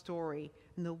tell the story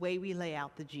and the way we lay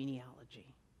out the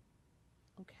genealogy.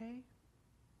 Okay?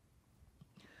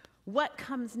 What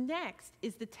comes next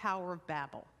is the Tower of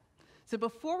Babel. So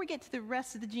before we get to the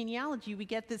rest of the genealogy, we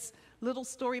get this little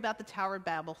story about the Tower of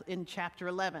Babel in chapter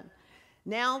 11.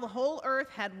 Now the whole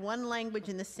earth had one language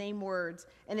and the same words,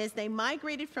 and as they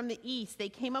migrated from the east, they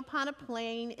came upon a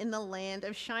plain in the land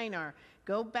of Shinar.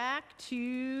 Go back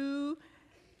to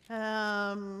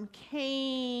Ham.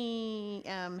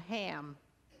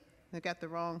 I got the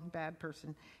wrong bad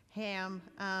person. Ham.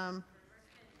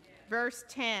 Verse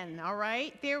 10. All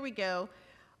right, there we go.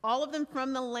 All of them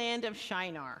from the land of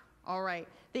Shinar. All right.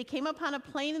 They came upon a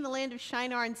plain in the land of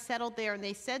Shinar and settled there, and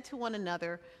they said to one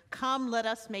another, "Come, let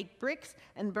us make bricks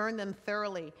and burn them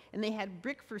thoroughly." And they had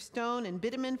brick for stone and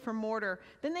bitumen for mortar.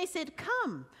 Then they said,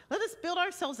 "Come, let us build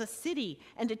ourselves a city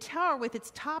and a tower with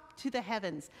its top to the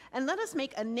heavens, and let us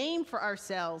make a name for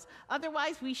ourselves.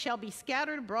 Otherwise we shall be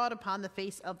scattered abroad upon the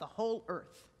face of the whole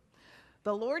earth."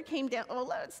 The Lord came down. Oh,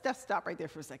 let's stop right there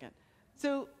for a second.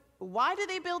 So why did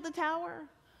they build the tower?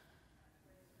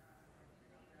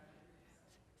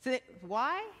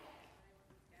 Why?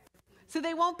 So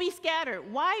they won't be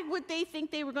scattered. Why would they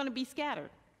think they were going to be scattered?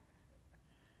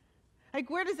 Like,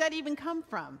 where does that even come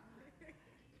from?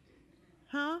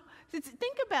 Huh?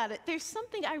 Think about it. There's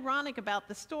something ironic about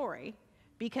the story,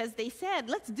 because they said,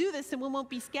 let's do this and we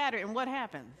won't be scattered. And what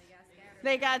happens?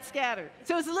 They got scattered.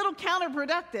 So it's a little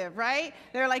counterproductive, right?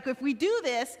 They're like, if we do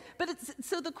this,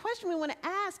 so the question we want to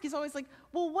ask is always like,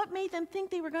 well, what made them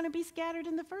think they were going to be scattered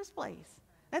in the first place?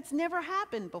 That's never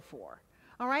happened before,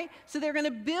 all right? So they're going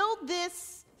to build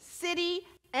this city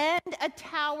and a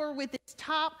tower with its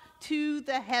top to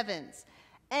the heavens.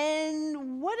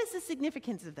 And what is the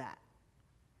significance of that?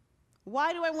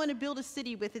 Why do I want to build a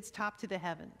city with its top to the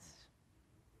heavens?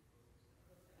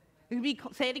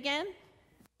 Say it again.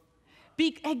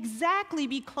 Be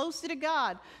closer to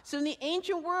God. So in the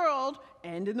ancient world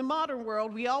and in the modern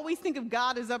world, we always think of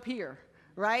God as up here,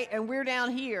 right? And we're down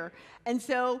here. And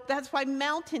so that's why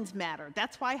mountains matter.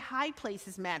 That's why high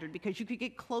places mattered, because you could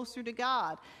get closer to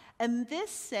God. And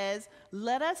this says,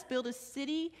 let us build a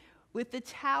city with the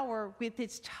tower with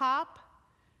its top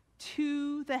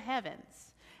to the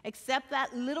heavens. Except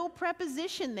that little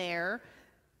preposition there,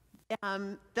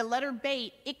 the letter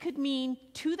bait, it could mean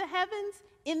to the heavens,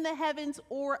 in the heavens,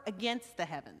 or against the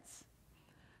heavens.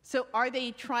 So are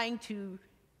they trying to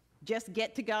just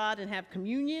get to God and have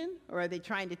communion, or are they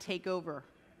trying to take over?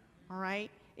 All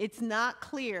right? It's not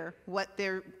clear what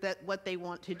they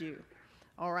want to do.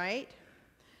 All right?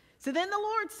 So then the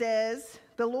Lord says,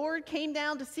 the Lord came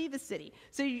down to see the city.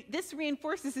 So this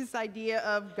reinforces this idea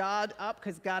of God up,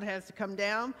 because God has to come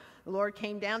down. The Lord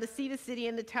came down to see the city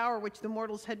and the tower which the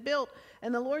mortals had built.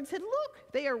 And the Lord said,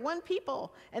 look, they are one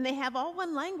people, and they have all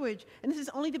one language. And this is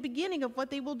only the beginning of what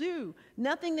they will do.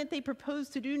 Nothing that they propose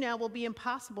to do now will be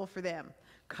impossible for them.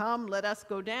 Come, let us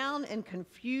go down and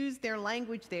confuse their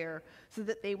language there, so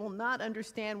that they will not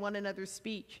understand one another's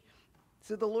speech.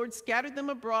 So the Lord scattered them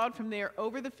abroad from there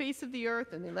over the face of the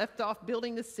earth, and they left off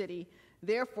building the city.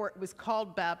 Therefore it was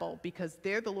called Babel, because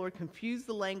there the Lord confused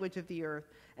the language of the earth,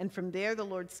 and from there the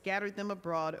Lord scattered them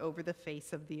abroad over the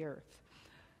face of the earth.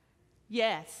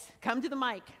 Yes, come to the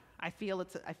mic. I feel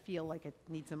like it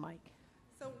needs a mic.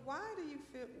 So why do you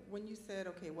feel, when you said,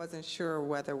 okay, wasn't sure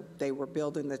whether they were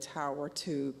building the tower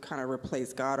to kind of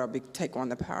replace God or take on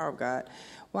the power of God,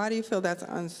 why do you feel that's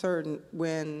uncertain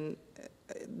when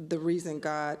the reason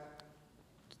God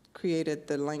created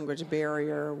the language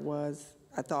barrier was,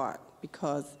 I thought,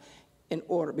 because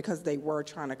they were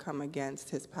trying to come against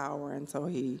his power, and so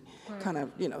he kind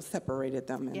of, separated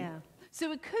them. Yeah.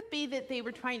 So it could be that they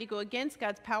were trying to go against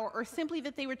God's power, or simply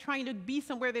that they were trying to be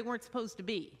somewhere they weren't supposed to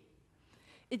be.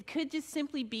 It could just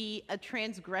simply be a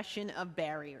transgression of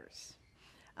barriers.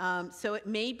 So it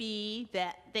may be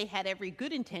that they had every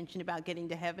good intention about getting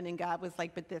to heaven, and God was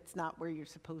like, but that's not where you're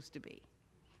supposed to be.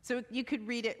 So you could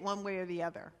read it one way or the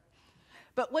other.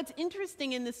 But what's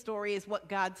interesting in this story is what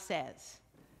God says.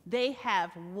 They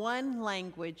have one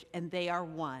language, and they are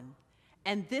one.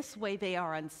 And this way they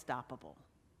are unstoppable.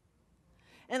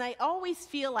 And I always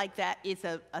feel like that is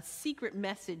a secret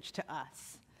message to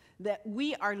us, that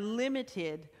we are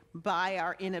limited by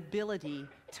our inability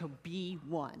to be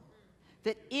one.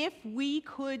 That if we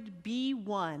could be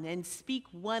one and speak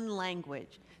one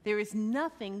language, there is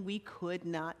nothing we could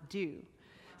not do.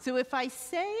 So if I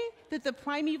say that the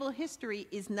primeval history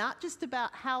is not just about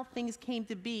how things came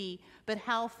to be, but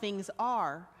how things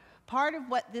are, part of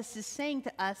what this is saying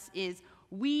to us is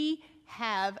we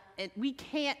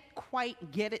can't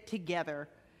quite get it together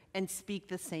and speak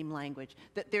the same language.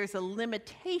 That there's a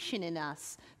limitation in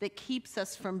us that keeps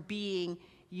us from being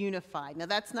unified. Now,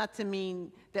 that's not to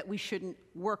mean that we shouldn't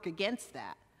work against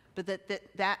that, but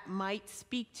that might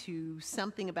speak to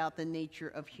something about the nature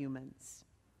of humans.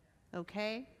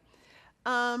 Okay?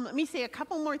 Let me say a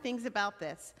couple more things about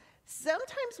this.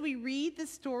 Sometimes we read the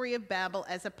story of Babel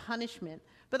as a punishment,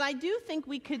 but I do think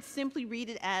we could simply read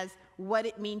it as what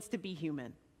it means to be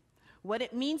human. What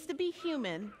it means to be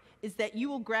human is that you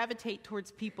will gravitate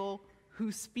towards people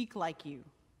who speak like you,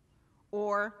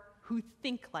 or who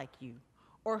think like you,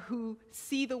 or who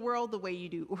see the world the way you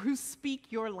do, or who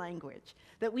speak your language.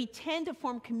 That we tend to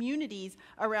form communities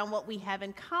around what we have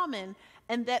in common,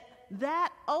 and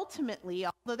that ultimately,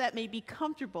 although that may be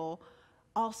comfortable,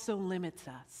 also limits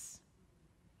us.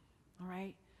 All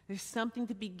right? There's something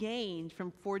to be gained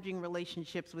from forging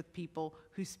relationships with people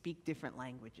who speak different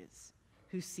languages,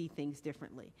 who see things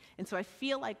differently. And so I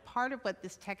feel like part of what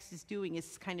this text is doing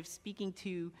is kind of speaking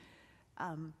to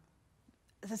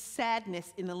the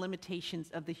sadness in the limitations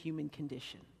of the human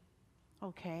condition.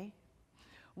 Okay?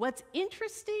 What's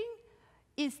interesting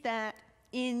is that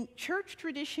in church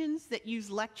traditions that use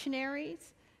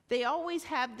lectionaries, they always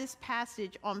have this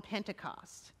passage on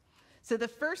Pentecost. So the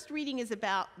first reading is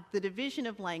about the division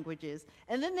of languages,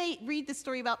 and then they read the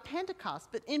story about Pentecost.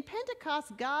 But in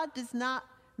Pentecost, God does not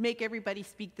make everybody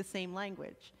speak the same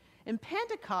language. In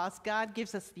Pentecost, God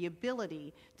gives us the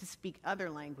ability to speak other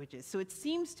languages. So it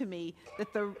seems to me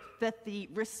that the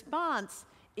response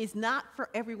is not for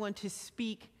everyone to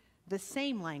speak the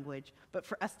same language, but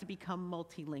for us to become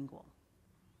multilingual.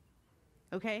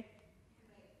 Okay?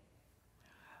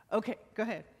 Okay, go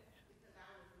ahead. Because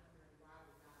I was wondering why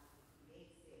would God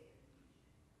create said confusion?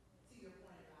 To your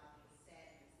point about the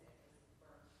sadness that was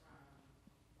birthed from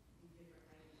the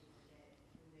different languages, that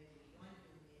when there was one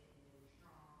unit and they were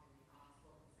strong and they all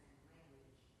spoke the same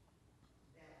language,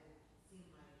 that would seem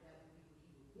like that would be what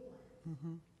he would want.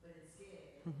 Mm-hmm. But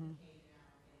instead, he came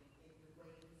down and the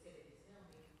way he said it is him,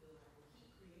 made me feel like, well, he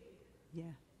created it.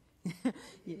 Yeah.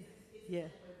 Yeah. It's Yeah.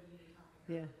 the way we were talking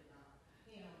Yeah. about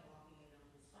him walking in on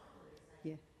his father. It's like,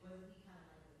 Yeah. wasn't he kind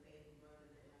of like the baby brother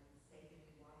that like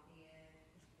mistakenly walked in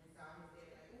and saw his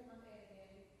dad like, oh, my bad,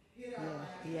 daddy. You know,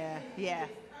 like, Yeah. Yeah.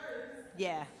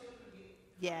 Yeah.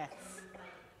 Yes. it was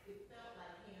like, it felt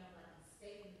like him, like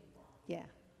mistakenly walked Yeah.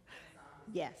 and saw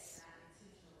his Yes. dad, not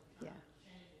intentionally Yeah. trying to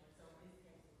change him. So in this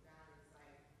case with God, it's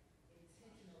like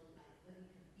intentionally, like, let me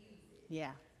confuse it.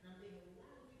 Yeah. And I'm thinking,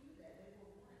 well, why would you do that? They were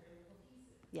one, they were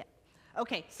cohesive. Yeah.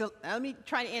 Okay, so let me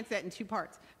try to answer that in two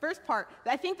parts. First part,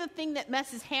 I think the thing that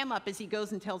messes Ham up is he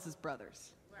goes and tells his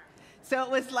brothers. So it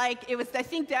was like, I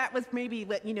think that was maybe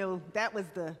what,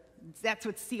 that's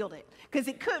what sealed it. Because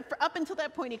up until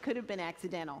that point, it could have been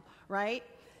accidental, right?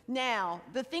 Now,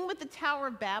 the thing with the Tower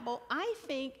of Babel, I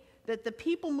think that the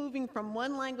people moving from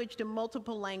one language to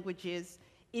multiple languages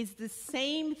is the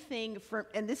same thing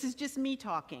and this is just me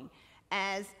talking,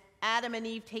 as Adam and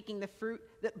Eve taking the fruit,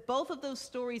 that both of those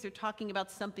stories are talking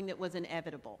about something that was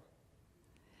inevitable.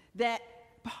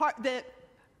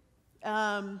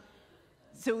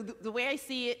 So the way I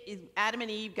see it is Adam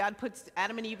and Eve, God puts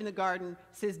Adam and Eve in the garden,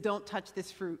 says, don't touch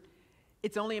this fruit.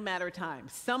 It's only a matter of time.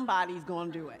 Somebody's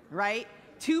going to do it, right?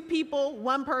 2 people,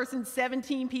 1 person,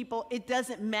 17 people, it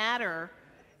doesn't matter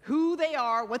who they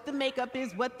are, what the makeup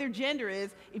is, what their gender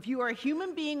is. If you are a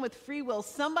human being with free will,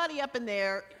 somebody up in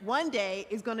there one day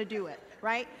is going to do it,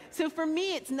 right? So for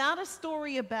me, it's not a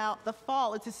story about the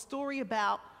fall. It's a story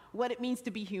about what it means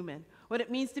to be human. What it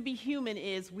means to be human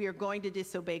is we are going to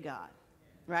disobey God,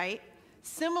 right?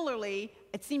 Similarly,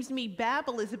 it seems to me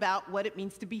Babel is about what it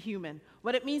means to be human.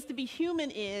 What it means to be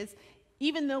human is,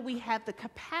 even though we have the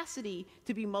capacity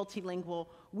to be multilingual,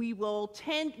 we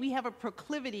have a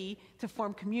proclivity to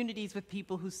form communities with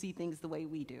people who see things the way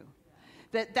we do.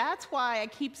 That's why I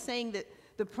keep saying that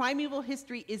the primeval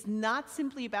history is not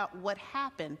simply about what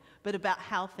happened, but about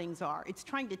how things are. It's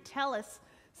trying to tell us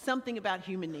something about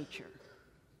human nature.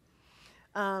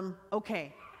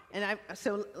 Okay, and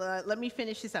let me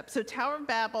finish this up. So Tower of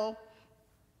Babel,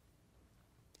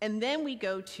 and then we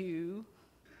go to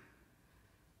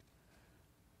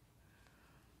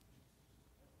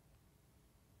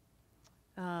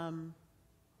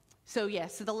so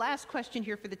the last question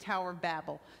here for the Tower of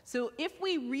Babel. So if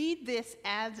we read this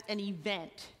as an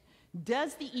event,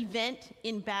 does the event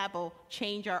in Babel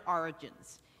change our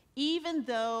origins? Even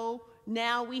though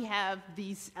now we have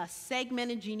these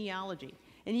segmented genealogy,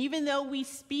 and even though we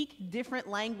speak different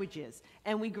languages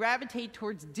and we gravitate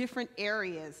towards different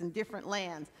areas and different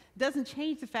lands, doesn't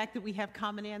change the fact that we have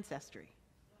common ancestry.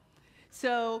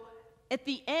 So at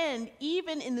the end,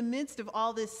 even in the midst of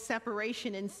all this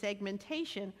separation and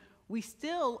segmentation, we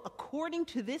still, according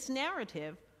to this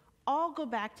narrative, all go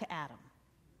back to Adam.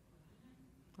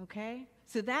 Okay?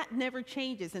 So that never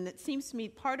changes, and it seems to me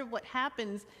part of what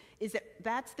happens is that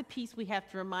that's the piece we have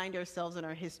to remind ourselves in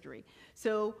our history.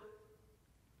 So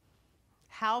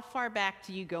how far back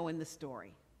do you go in the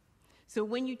story? So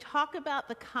when you talk about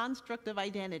the construct of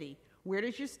identity, where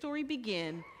does your story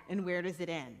begin and where does it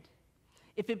end?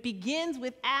 If it begins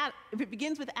with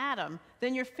Adam,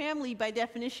 then your family, by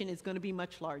definition, is going to be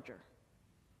much larger.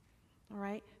 All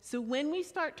right? So when we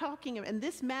start talking, and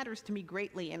this matters to me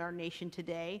greatly in our nation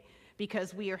today,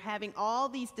 because we are having all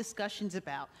these discussions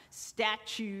about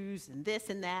statues and this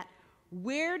and that,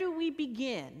 where do we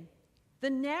begin the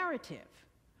narrative?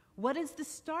 What is the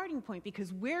starting point?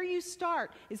 Because where you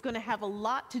start is going to have a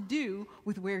lot to do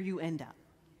with where you end up.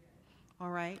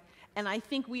 All right? And I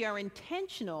think we are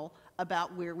intentional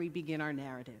about where we begin our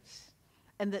narratives.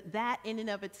 And that in and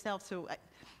of itself, so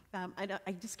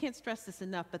I just can't stress this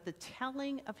enough, but the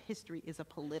telling of history is a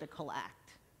political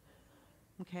act.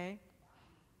 Okay?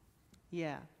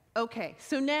 Yeah. Okay,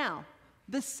 so now,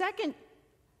 the second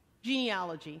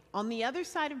genealogy, on the other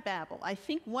side of Babel, I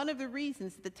think one of the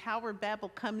reasons the Tower of Babel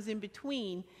comes in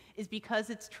between is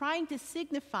because it's trying to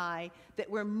signify that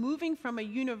we're moving from a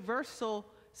universal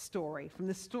story, from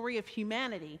the story of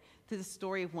humanity, to the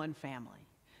story of one family.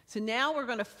 So now we're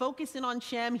going to focus in on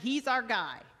Shem. He's our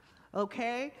guy.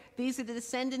 Okay? These are the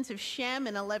descendants of Shem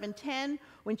in 1110.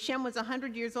 When Shem was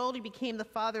 100 years old, he became the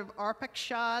father of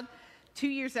Arpachshad 2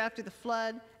 years after the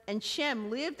flood. And Shem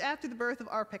lived after the birth of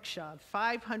Arpachshad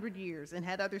 500 years and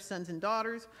had other sons and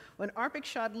daughters. When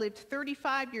Arpachshad lived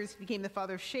 35 years, he became the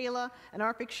father of Shelah. And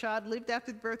Arpachshad lived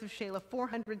after the birth of Shelah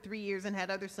 403 years and had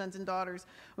other sons and daughters.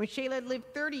 When Shelah had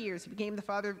lived 30 years, he became the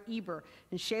father of Eber.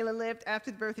 And Shelah lived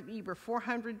after the birth of Eber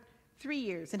 403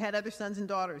 years and had other sons and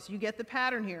daughters. You get the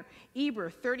pattern here. Eber,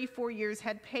 34 years,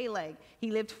 had Peleg. He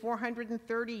lived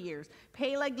 430 years.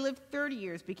 Peleg lived 30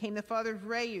 years, became the father of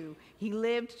Reu. He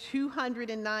lived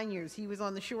 209 years. He was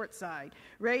on the short side.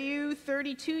 Reu,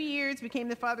 32 years, became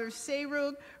the father of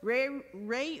Serug. Reu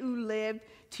lived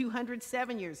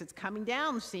 207 years. It's coming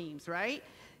down, it seems, right?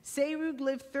 Serug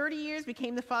lived 30 years,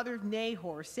 became the father of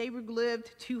Nahor. Serug lived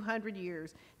 200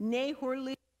 years. Nahor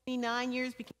lived 29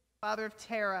 years, became the father of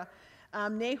Terah.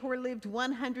 Nahor lived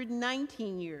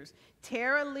 119 years.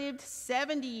 Terah lived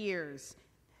 70 years.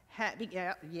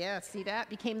 See that?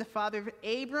 Became the father of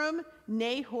Abram,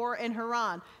 Nahor, and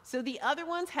Haran. So the other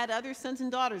ones had other sons and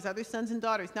daughters, other sons and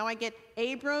daughters. Now I get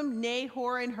Abram,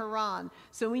 Nahor, and Haran.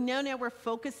 So we know now we're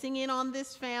focusing in on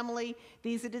this family.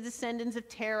 These are the descendants of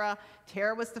Terah.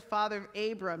 Terah was the father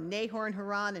of Abram, Nahor, and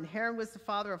Haran, and Haran was the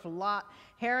father of Lot.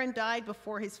 Haran died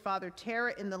before his father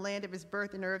Terah in the land of his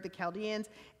birth in Ur of the Chaldeans.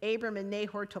 Abram and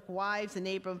Nahor took wives, and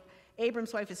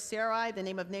Abram's wife is Sarai. The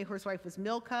name of Nahor's wife was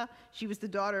Milcah. She was the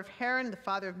daughter of Haran, the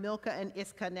father of Milcah and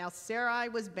Iscah. Now Sarai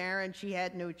was barren. She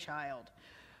had no child.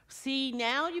 See,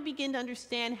 now you begin to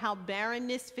understand how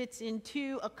barrenness fits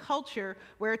into a culture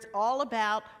where it's all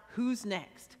about who's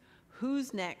next,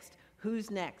 who's next, who's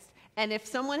next. And if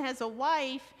someone has a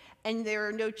wife and there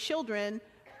are no children,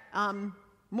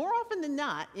 more often than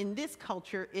not, in this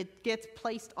culture, it gets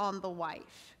placed on the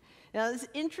wife. Now, this is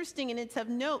interesting and it's of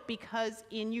note because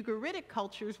in Ugaritic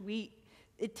cultures,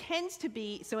 it tends to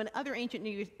be, so in other ancient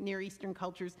Near Eastern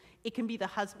cultures, it can be the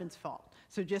husband's fault.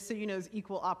 So just so you know, it's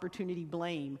equal opportunity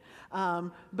blame.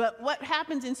 But what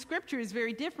happens in Scripture is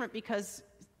very different because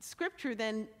Scripture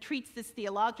then treats this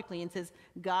theologically and says,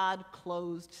 God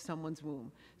closed someone's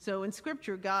womb. So in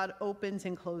Scripture, God opens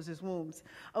and closes wombs.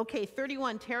 Okay,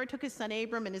 31, Terah took his son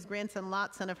Abram and his grandson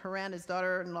Lot, son of Haran, his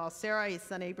daughter-in-law Sarah, his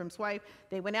son Abram's wife.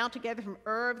 They went out together from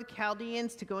Ur of the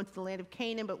Chaldeans to go into the land of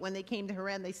Canaan, but when they came to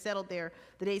Haran, they settled there.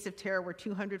 The days of Terah were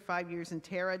 205 years, and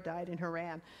Terah died in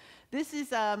Haran. This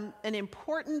is an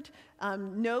important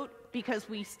note because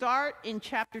we start in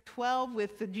chapter 12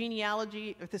 with the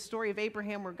genealogy, of the story of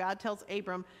Abraham, where God tells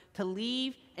Abram to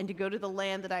leave and to go to the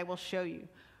land that I will show you.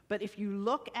 But if you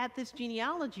look at this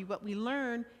genealogy, what we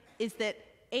learn is that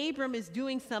Abram is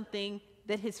doing something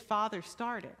that his father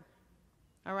started,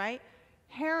 all right?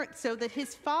 So that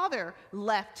his father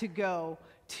left to go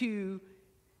to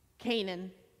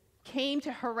Canaan, came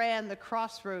to Haran, the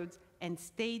crossroads, and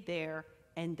stayed there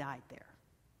and died there.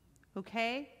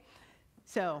 Okay?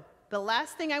 So the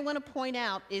last thing I want to point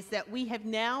out is that we have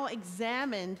now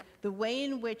examined the way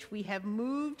in which we have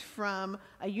moved from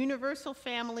a universal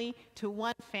family to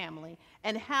one family,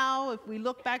 and how, if we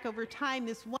look back over time,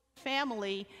 this one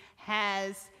family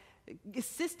has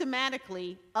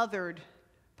systematically othered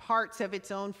parts of its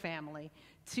own family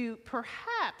to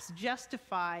perhaps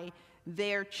justify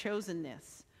their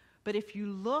chosenness. But if you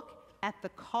look at the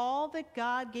call that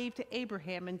God gave to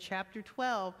Abraham in chapter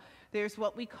 12, there's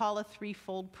what we call a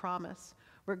threefold promise,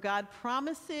 where God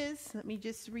promises, let me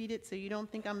just read it so you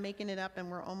don't think I'm making it up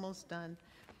and we're almost done.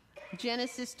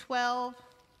 Genesis 12,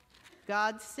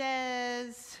 God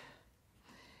says,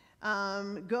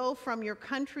 go from your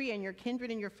country and your kindred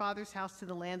and your father's house to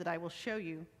the land that I will show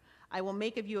you. I will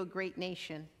make of you a great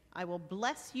nation. I will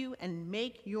bless you and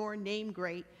make your name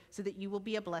great so that you will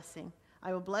be a blessing.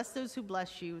 I will bless those who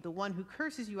bless you. The one who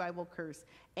curses you, I will curse.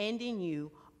 And in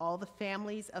you, all the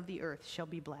families of the earth shall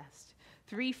be blessed.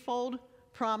 Threefold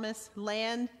promise,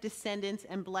 land, descendants,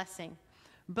 and blessing.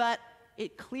 But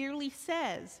it clearly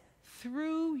says,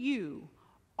 through you,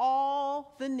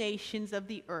 all the nations of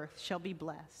the earth shall be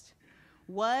blessed.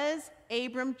 Was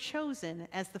Abram chosen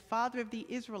as the father of the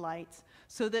Israelites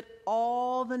so that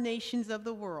all the nations of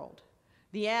the world,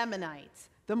 the Ammonites,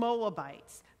 the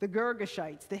Moabites, the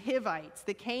Girgashites, the Hivites,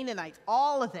 the Canaanites,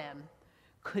 all of them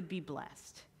could be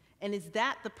blessed? And is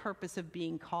that the purpose of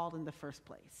being called in the first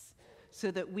place?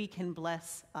 So that we can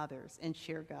bless others and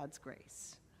share God's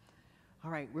grace.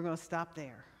 All right, we're going to stop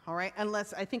there. All right,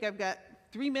 unless I think I've got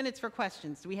 3 minutes for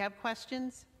questions. Do we have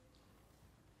questions?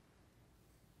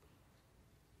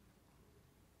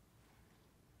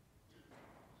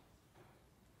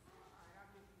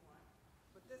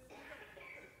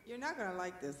 You're not going to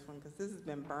like this one because this has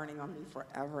been burning on me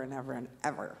forever and ever and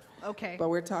ever. Okay. But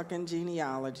we're talking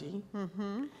genealogy.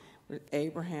 Mm-hmm.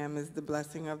 Abraham is the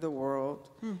blessing of the world.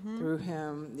 Mm-hmm. Through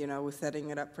him, we're setting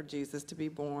it up for Jesus to be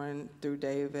born through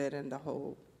David and the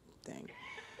whole thing.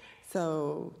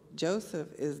 So Joseph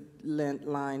is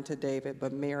line to David,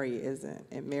 but Mary isn't.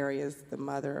 And Mary is the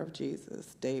mother of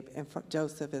Jesus. And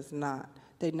Joseph is not.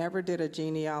 They never did a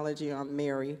genealogy on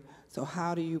Mary. So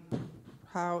how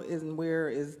and where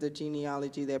is the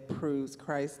genealogy that proves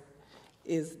Christ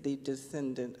is the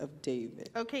descendant of David?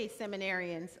 Okay,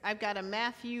 seminarians, I've got a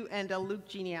Matthew and a Luke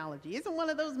genealogy. Isn't one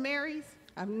of those Marys?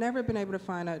 I've never been able to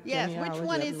find a genealogy which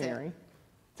one of is Mary. it?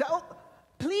 So,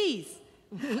 please.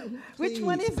 Which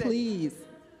one is it? Please.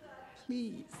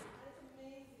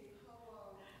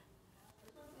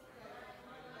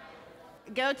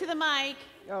 Go to the mic.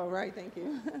 Oh, right, thank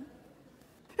you.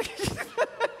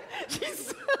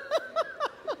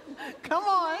 Come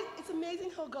on. It's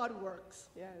amazing how God works.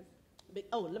 Yes.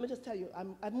 Let me just tell you,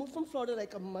 I moved from Florida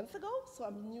like a month ago, so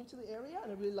I'm new to the area,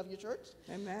 and I really love your church.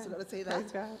 Amen. So I gotta say that.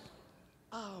 Praise God.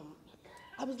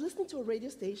 I was listening to a radio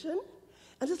station,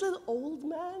 and this little old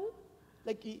man,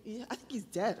 I think he's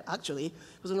dead, actually. It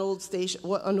was an old station,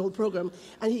 an old program,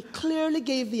 and he clearly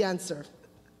gave the answer.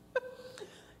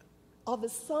 Of the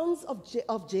sons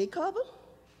of Jacob,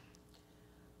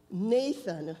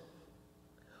 Nathan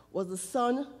was the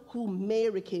son who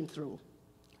Mary came through.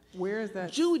 Where is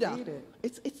that Judah. stated?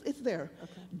 It's there.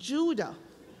 Okay. Judah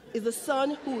is the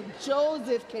son who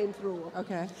Joseph came through.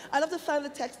 Okay. I'd love to find the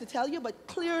text to tell you, but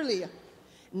clearly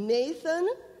Nathan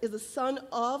is the son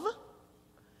of,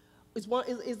 is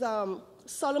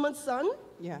Solomon's son.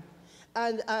 Yeah.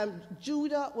 And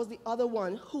Judah was the other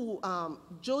one who,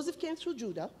 Joseph came through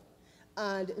Judah,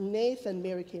 and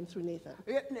Mary came through Nathan.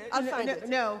 I'll find it.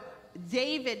 No,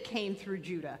 David came through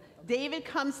Judah. David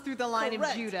comes through the line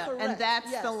of Judah, and correct,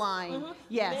 that's yes. the line. Mhm.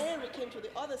 Yes. Mary came through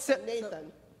the other So- son,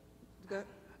 Nathan. Good.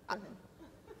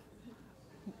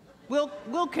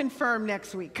 We'll confirm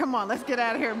next week. Come on, let's get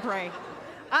out of here and pray.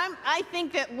 I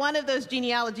think that one of those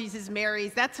genealogies is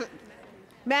Mary's. That's what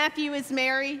Matthew is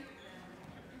Mary.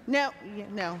 No,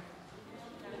 no.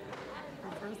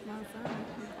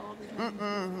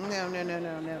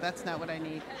 No. That's not what I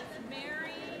need.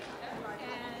 Mary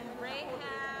and Rahab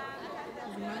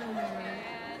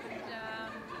and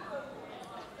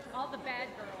all the bad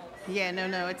girls. Yeah,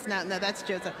 no, it's not. No, that's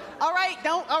Joseph. All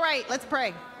right, let's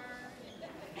pray.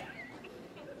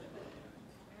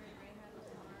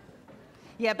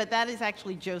 Yeah, but that is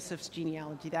actually Joseph's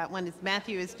genealogy. That one is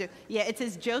Matthew is, it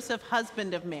says Joseph,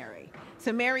 husband of Mary.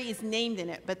 So Mary is named in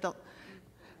it, but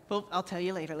well, I'll tell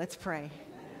you later. Let's pray.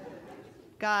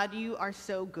 God, you are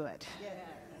so good.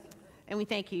 And we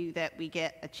thank you that we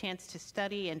get a chance to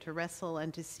study and to wrestle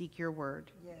and to seek your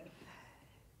word.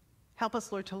 Help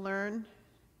us, Lord, to learn.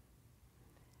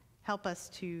 Help us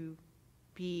to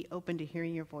be open to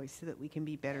hearing your voice so that we can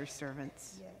be better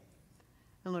servants.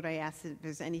 And Lord, I ask that if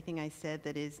there's anything I said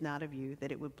that is not of you,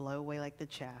 that it would blow away like the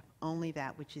chaff. Only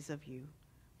that which is of you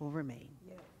will remain.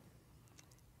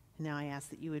 And now I ask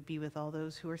that you would be with all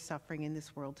those who are suffering in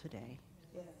this world today.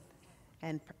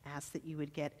 And ask that you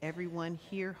would get everyone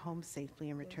here home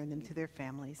safely and return them to their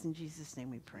families. In Jesus'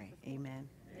 name we pray. Amen.